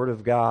the word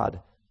of God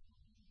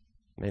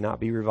may not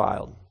be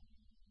reviled.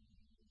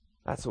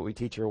 That's what we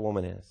teach her a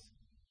woman is.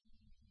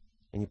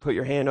 And you put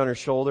your hand on her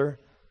shoulder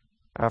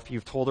after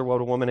you've told her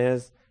what a woman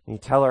is, and you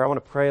tell her, I want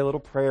to pray a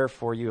little prayer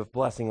for you of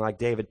blessing like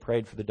David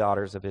prayed for the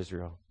daughters of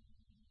Israel.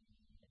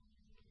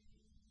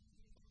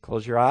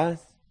 Close your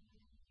eyes.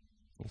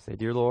 You say,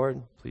 Dear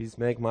Lord, please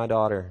make my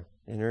daughter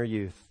in her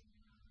youth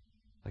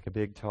like a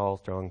big, tall,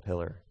 strong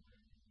pillar.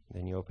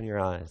 And then you open your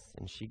eyes,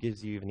 and she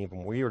gives you an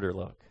even weirder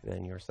look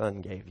than your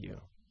son gave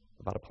you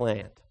about a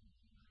plant.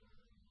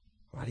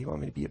 Why do you want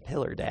me to be a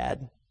pillar,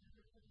 Dad?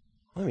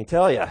 Let me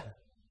tell you.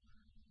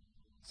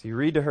 So you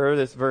read to her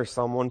this verse,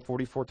 Psalm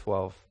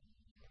 144:12.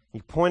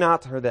 You point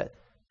out to her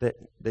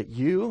that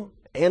you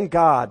and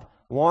God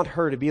want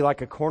her to be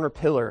like a corner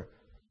pillar,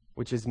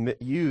 which is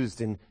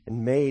used and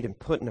made and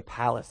put in a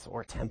palace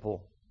or a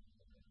temple.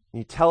 And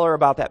you tell her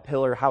about that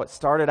pillar, how it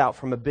started out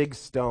from a big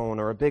stone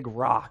or a big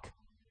rock,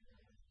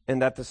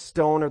 and that the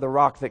stone or the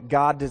rock that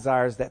God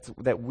desires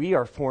that we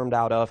are formed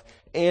out of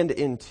and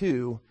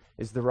into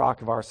is the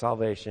rock of our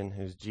salvation,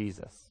 who's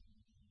Jesus.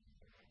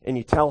 And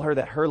you tell her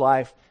that her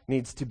life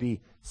needs to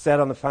be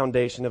set on the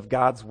foundation of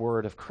God's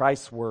Word, of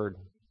Christ's Word.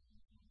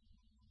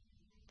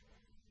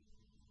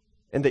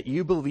 And that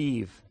you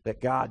believe that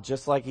God,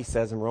 just like He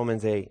says in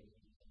Romans 8,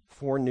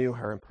 foreknew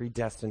her and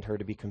predestined her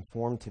to be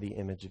conformed to the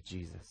image of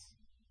Jesus.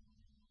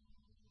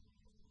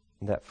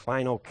 And that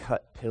final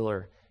cut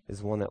pillar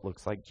is one that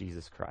looks like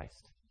Jesus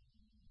Christ.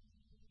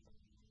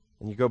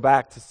 And you go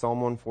back to Psalm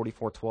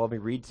 144:12, you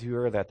read to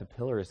her that the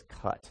pillar is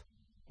cut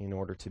in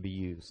order to be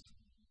used.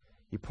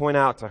 You point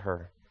out to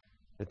her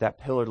that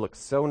pillar looks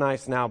so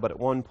nice now, but at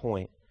one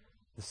point,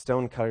 the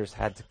stone cutters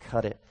had to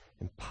cut it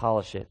and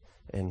polish it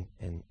and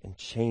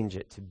change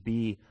it to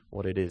be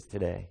what it is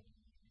today.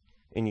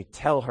 And you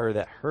tell her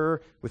that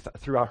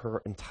throughout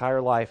her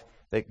entire life,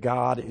 that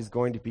God is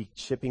going to be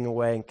chipping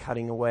away and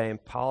cutting away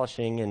and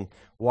polishing and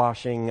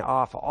washing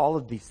off all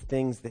of these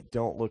things that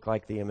don't look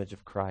like the image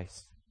of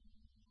Christ.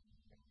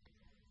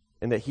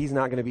 And that He's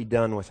not going to be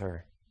done with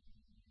her.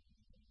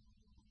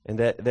 And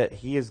that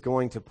He is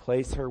going to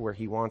place her where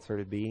He wants her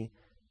to be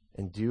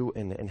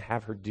and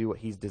have her do what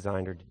He's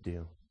designed her to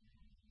do.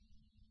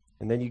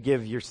 And then you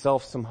give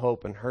yourself some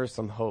hope and her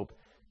some hope.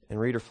 And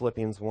read her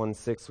Philippians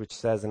 1:6, which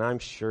says, and I'm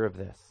sure of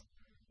this,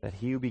 that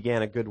He who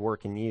began a good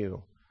work in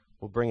you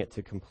will bring it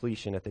to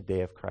completion at the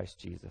day of Christ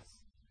Jesus.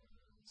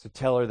 So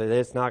tell her that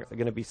it's not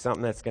going to be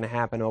something that's going to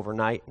happen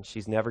overnight, and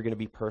she's never going to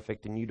be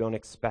perfect, and you don't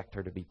expect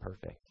her to be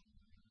perfect.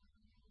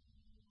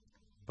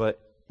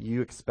 But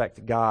you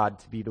expect God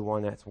to be the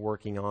one that's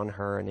working on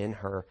her and in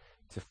her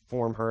to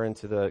form her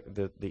into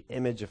the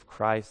image of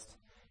Christ,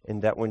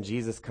 and that when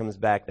Jesus comes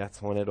back,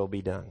 that's when it'll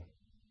be done.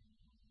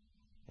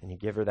 And you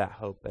give her that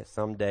hope that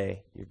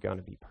someday you're going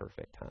to be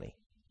perfect, honey.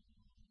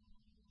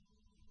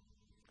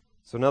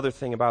 So another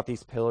thing about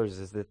these pillars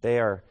is that they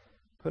are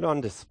put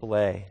on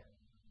display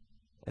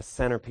as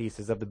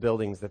centerpieces of the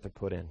buildings that they're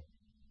put in.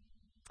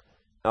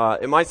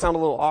 It might sound a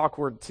little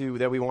awkward, too,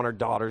 that we want our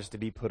daughters to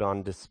be put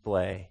on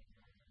display.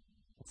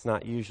 It's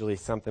not usually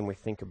something we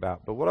think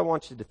about. But what I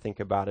want you to think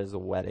about is a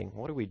wedding.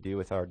 What do we do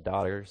with our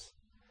daughters?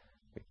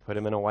 We put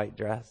them in a white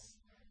dress,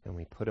 and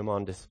we put them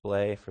on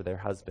display for their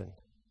husband.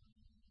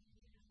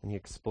 And you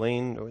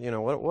explain,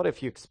 what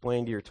if you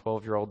explain to your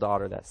 12-year-old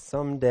daughter that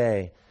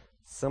someday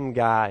some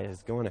guy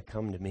is going to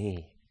come to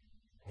me,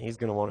 and he's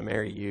going to want to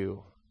marry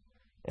you,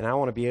 and I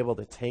want to be able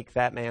to take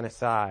that man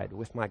aside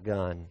with my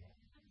gun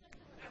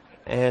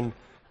and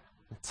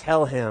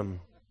tell him,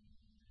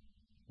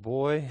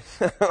 boy,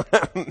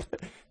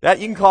 that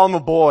you can call him a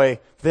boy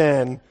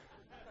then.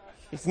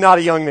 He's not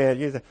a young man.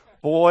 He's a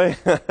boy.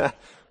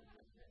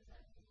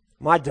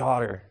 My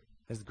daughter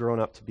has grown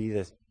up to be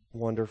this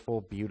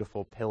wonderful,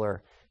 beautiful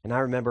pillar. And I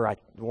remember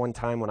one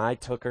time when I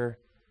took her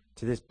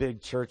to this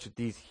big church with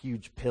these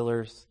huge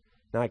pillars,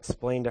 and I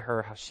explained to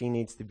her how she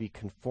needs to be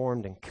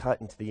conformed and cut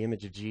into the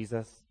image of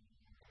Jesus.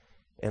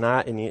 And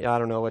I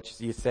don't know what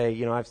you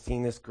say, I've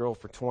seen this girl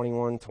for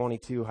 21,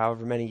 22,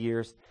 however many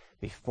years,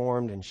 be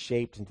formed and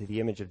shaped into the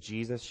image of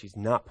Jesus. She's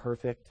not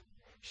perfect.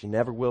 She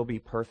never will be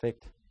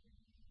perfect.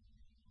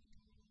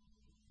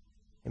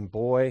 And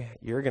boy,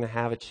 you're going to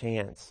have a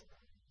chance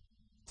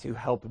to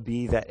help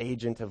be that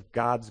agent of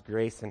God's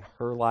grace in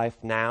her life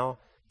now,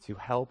 to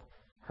help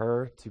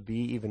her to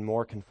be even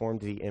more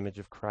conformed to the image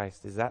of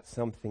Christ. Is that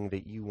something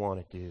that you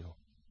want to do?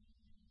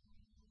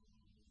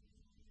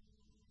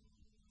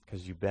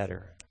 Because you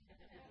better.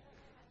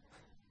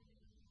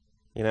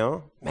 You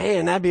know?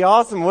 Man, that'd be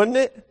awesome, wouldn't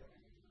it?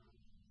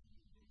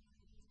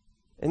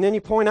 And then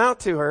you point out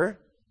to her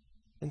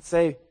and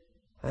say,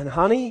 and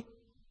honey,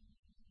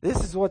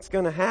 this is what's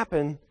going to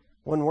happen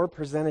when we're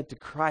presented to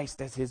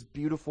Christ as his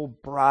beautiful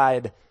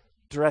bride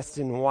dressed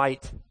in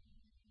white.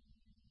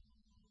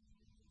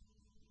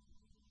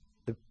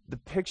 The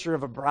picture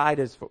of a bride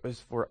is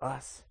for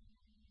us,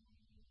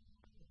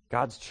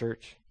 God's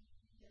church.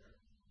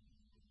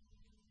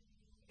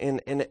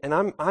 And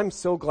I'm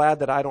so glad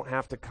that I don't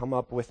have to come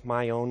up with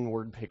my own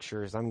word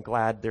pictures. I'm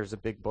glad there's a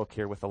big book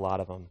here with a lot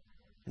of them.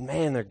 And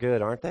man, they're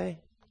good, aren't they?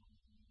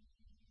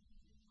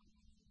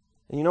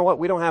 And you know what?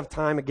 We don't have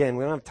time, again,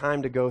 we don't have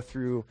time to go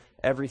through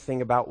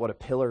everything about what a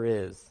pillar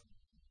is.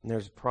 And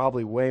there's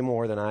probably way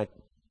more than I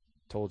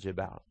told you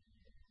about.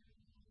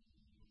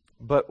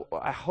 But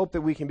I hope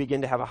that we can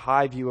begin to have a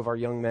high view of our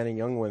young men and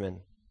young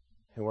women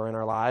who are in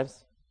our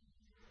lives.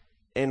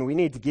 And we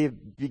need to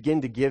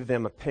begin to give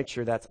them a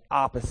picture that's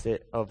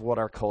opposite of what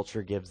our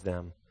culture gives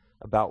them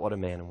about what a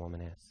man and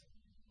woman is.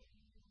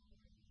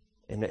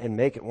 And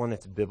make it one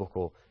that's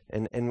biblical.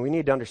 And we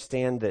need to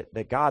understand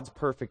that God's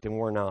perfect and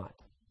we're not.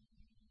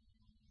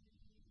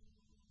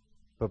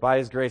 But by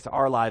his grace,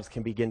 our lives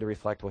can begin to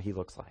reflect what he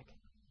looks like.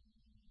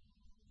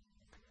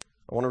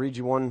 I want to read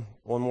you one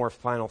more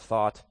final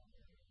thought.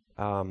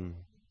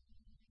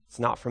 It's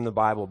not from the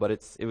Bible, but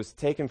it was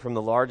taken from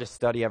the largest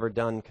study ever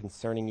done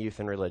concerning youth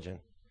and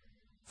religion.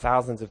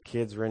 Thousands of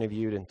kids were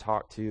interviewed and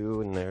talked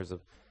to, and there's a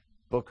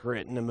book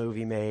written, a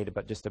movie made,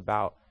 but just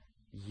about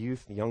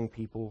youth, young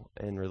people,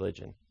 and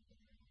religion.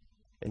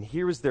 And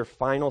here was their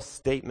final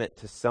statement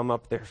to sum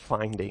up their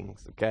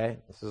findings, okay?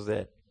 This is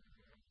it.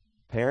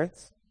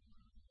 Parents,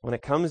 when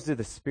it comes to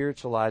the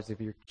spiritual lives of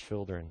your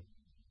children,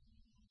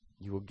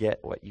 you will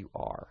get what you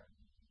are.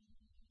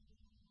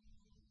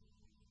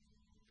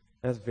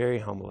 That's very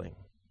humbling.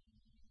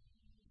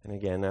 And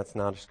again, that's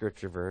not a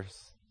scripture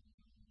verse.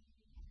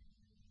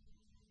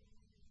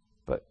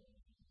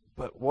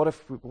 But what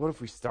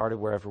if we started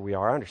wherever we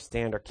are? I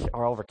understand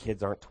all of our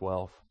kids aren't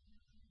 12.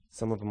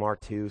 Some of them are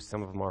 2,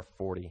 some of them are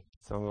 40.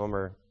 Some of them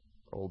are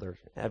older,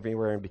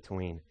 everywhere in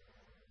between.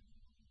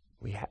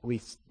 We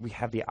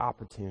have the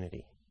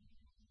opportunity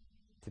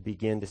to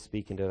begin to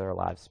speak into their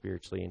lives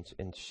spiritually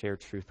and share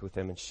truth with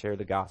them and share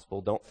the gospel.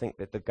 Don't think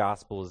that the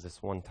gospel is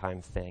this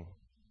one-time thing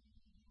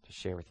to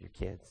share with your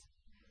kids.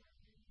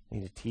 You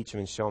need to teach them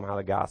and show them how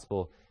the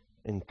gospel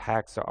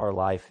impacts our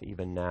life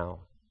even now.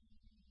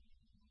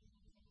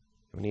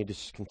 We need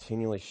to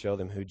continually show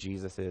them who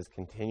Jesus is,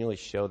 continually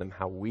show them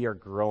how we are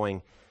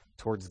growing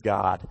towards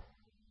God.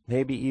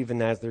 Maybe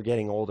even as they're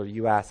getting older,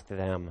 you ask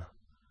them,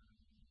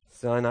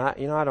 son, I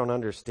don't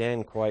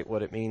understand quite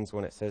what it means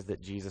when it says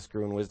that Jesus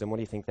grew in wisdom. What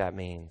do you think that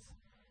means?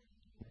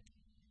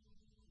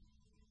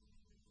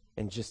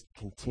 And just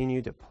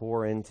continue to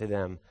pour into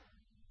them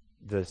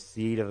the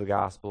seed of the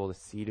gospel, the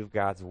seed of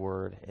God's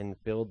word,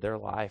 and build their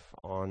life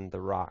on the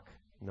rock,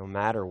 no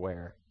matter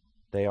where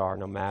they are,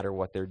 no matter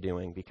what they're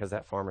doing, because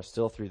that farmer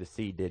still threw the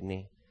seed, didn't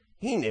he?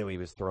 He knew he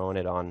was throwing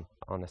it on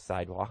the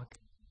sidewalk.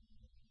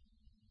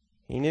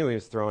 He knew he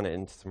was throwing it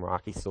into some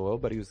rocky soil,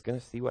 but he was going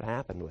to see what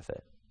happened with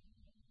it.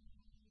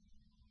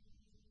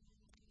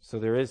 So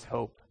there is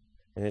hope,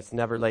 and it's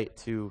never late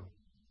to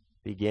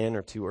begin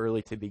or too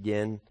early to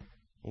begin.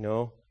 You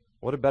know,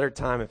 what a better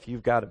time if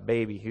you've got a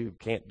baby who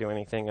can't do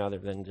anything other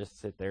than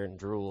just sit there and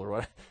drool or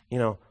what. You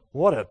know,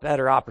 what a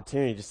better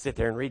opportunity to sit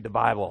there and read the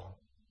Bible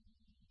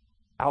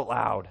out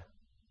loud.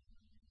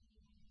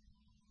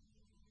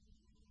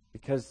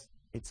 Because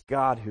it's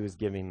God who is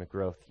giving the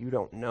growth. You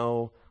don't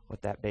know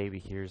what that baby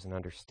hears and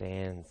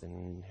understands,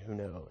 and who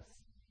knows?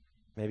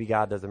 Maybe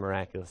God does a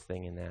miraculous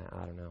thing in that.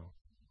 I don't know.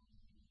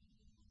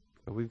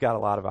 But we've got a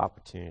lot of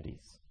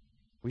opportunities.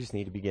 We just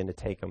need to begin to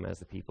take them as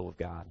the people of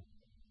God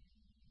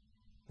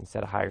and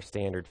set a higher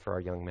standard for our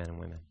young men and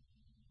women.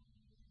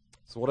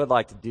 So what I'd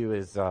like to do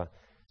is, if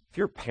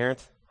you're a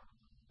parent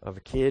of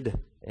a kid,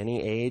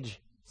 any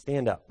age,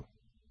 stand up.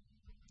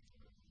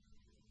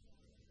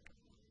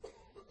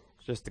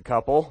 Just a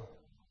couple.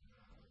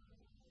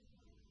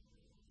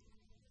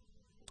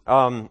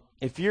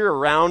 If you're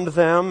around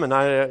them,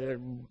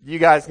 and you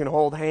guys can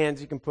hold hands,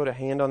 you can put a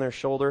hand on their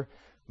shoulder.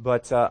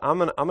 But I'm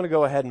gonna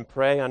go ahead and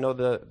pray. I know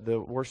the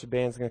worship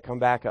band's gonna come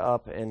back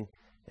up and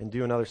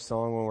do another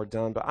song when we're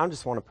done. But I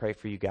just want to pray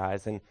for you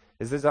guys. And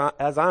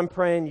as I'm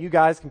praying, you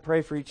guys can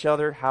pray for each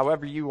other,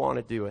 however you want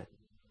to do it.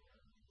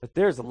 But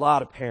there's a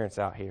lot of parents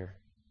out here.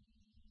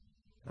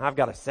 I've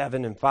got a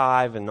 7 and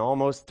 5 and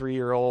almost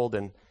 3-year-old,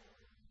 and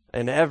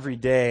every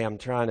day I'm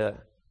trying to.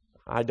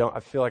 I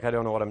feel like I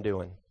don't know what I'm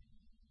doing.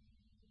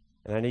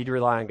 And I need to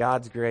rely on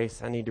God's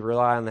grace. I need to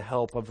rely on the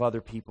help of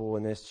other people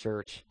in this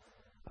church.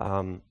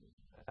 I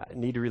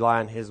need to rely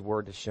on His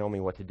Word to show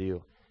me what to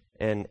do.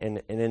 And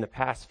in the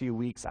past few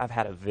weeks, I've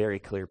had a very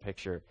clear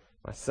picture.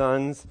 My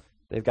sons,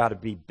 they've got to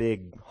be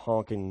big,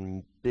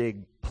 honking,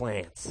 big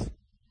plants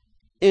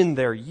in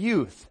their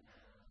youth.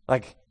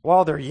 Like,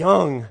 while they're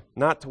young,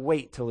 not to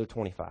wait till they're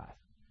 25.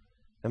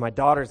 And my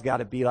daughter's got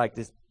to be like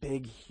this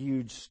big,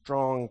 huge,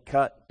 strong,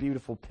 cut,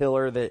 beautiful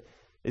pillar that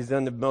is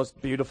in the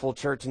most beautiful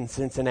church in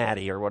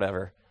Cincinnati or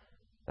whatever.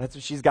 That's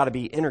what she's got to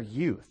be in her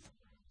youth.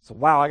 So,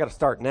 wow, I got to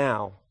start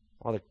now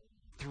while they're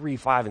 3,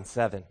 5, and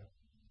 7.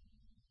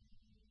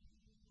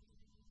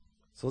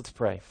 So let's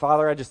pray.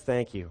 Father, I just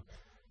thank you.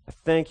 I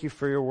thank you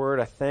for your word.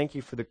 I thank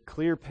you for the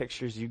clear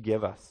pictures you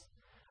give us.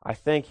 I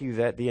thank you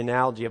that the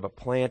analogy of a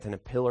plant and a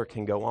pillar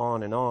can go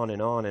on and on and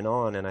on and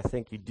on, and I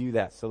think you do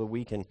that so that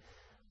we can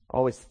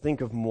always think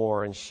of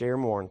more and share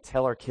more and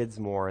tell our kids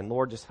more. And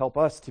Lord, just help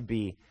us to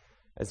be,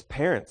 as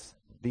parents,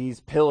 these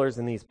pillars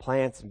and these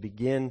plants and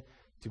begin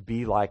to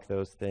be like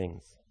those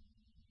things.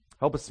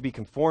 Help us to be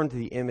conformed to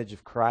the image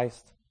of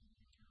Christ.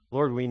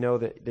 Lord, we know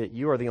that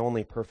you are the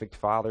only perfect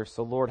Father,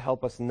 so Lord,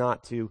 help us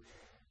not to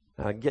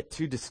get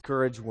too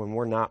discouraged when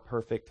we're not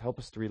perfect. Help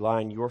us to rely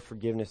on your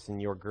forgiveness and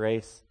your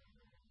grace.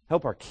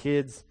 Help our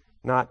kids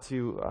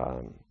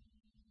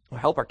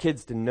help our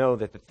kids to know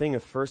that the thing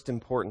of first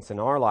importance in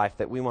our life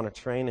that we want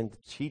to train and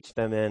teach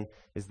them in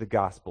is the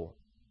gospel.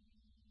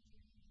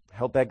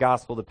 Help that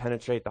gospel to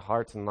penetrate the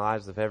hearts and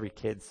lives of every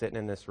kid sitting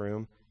in this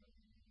room.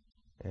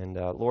 And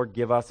Lord,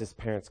 give us as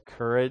parents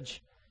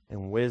courage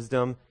and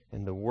wisdom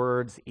and the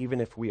words,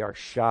 even if we are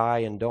shy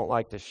and don't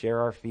like to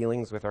share our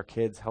feelings with our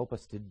kids. Help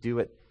us to do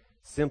it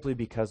simply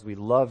because we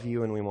love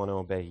you and we want to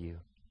obey you.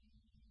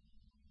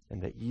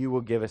 And that you will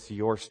give us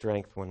your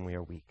strength when we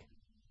are weak.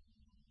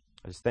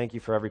 I just thank you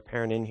for every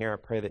parent in here. I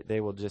pray that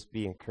they will just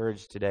be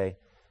encouraged today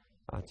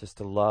just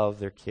to love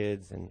their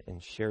kids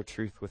and share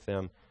truth with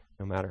them,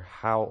 no matter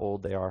how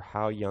old they are,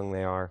 how young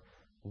they are,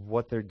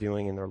 what they're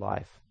doing in their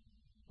life.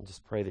 I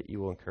just pray that you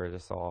will encourage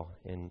us all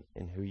in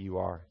who you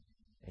are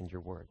and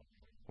your word.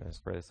 And I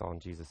just pray this all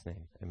in Jesus'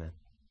 name. Amen.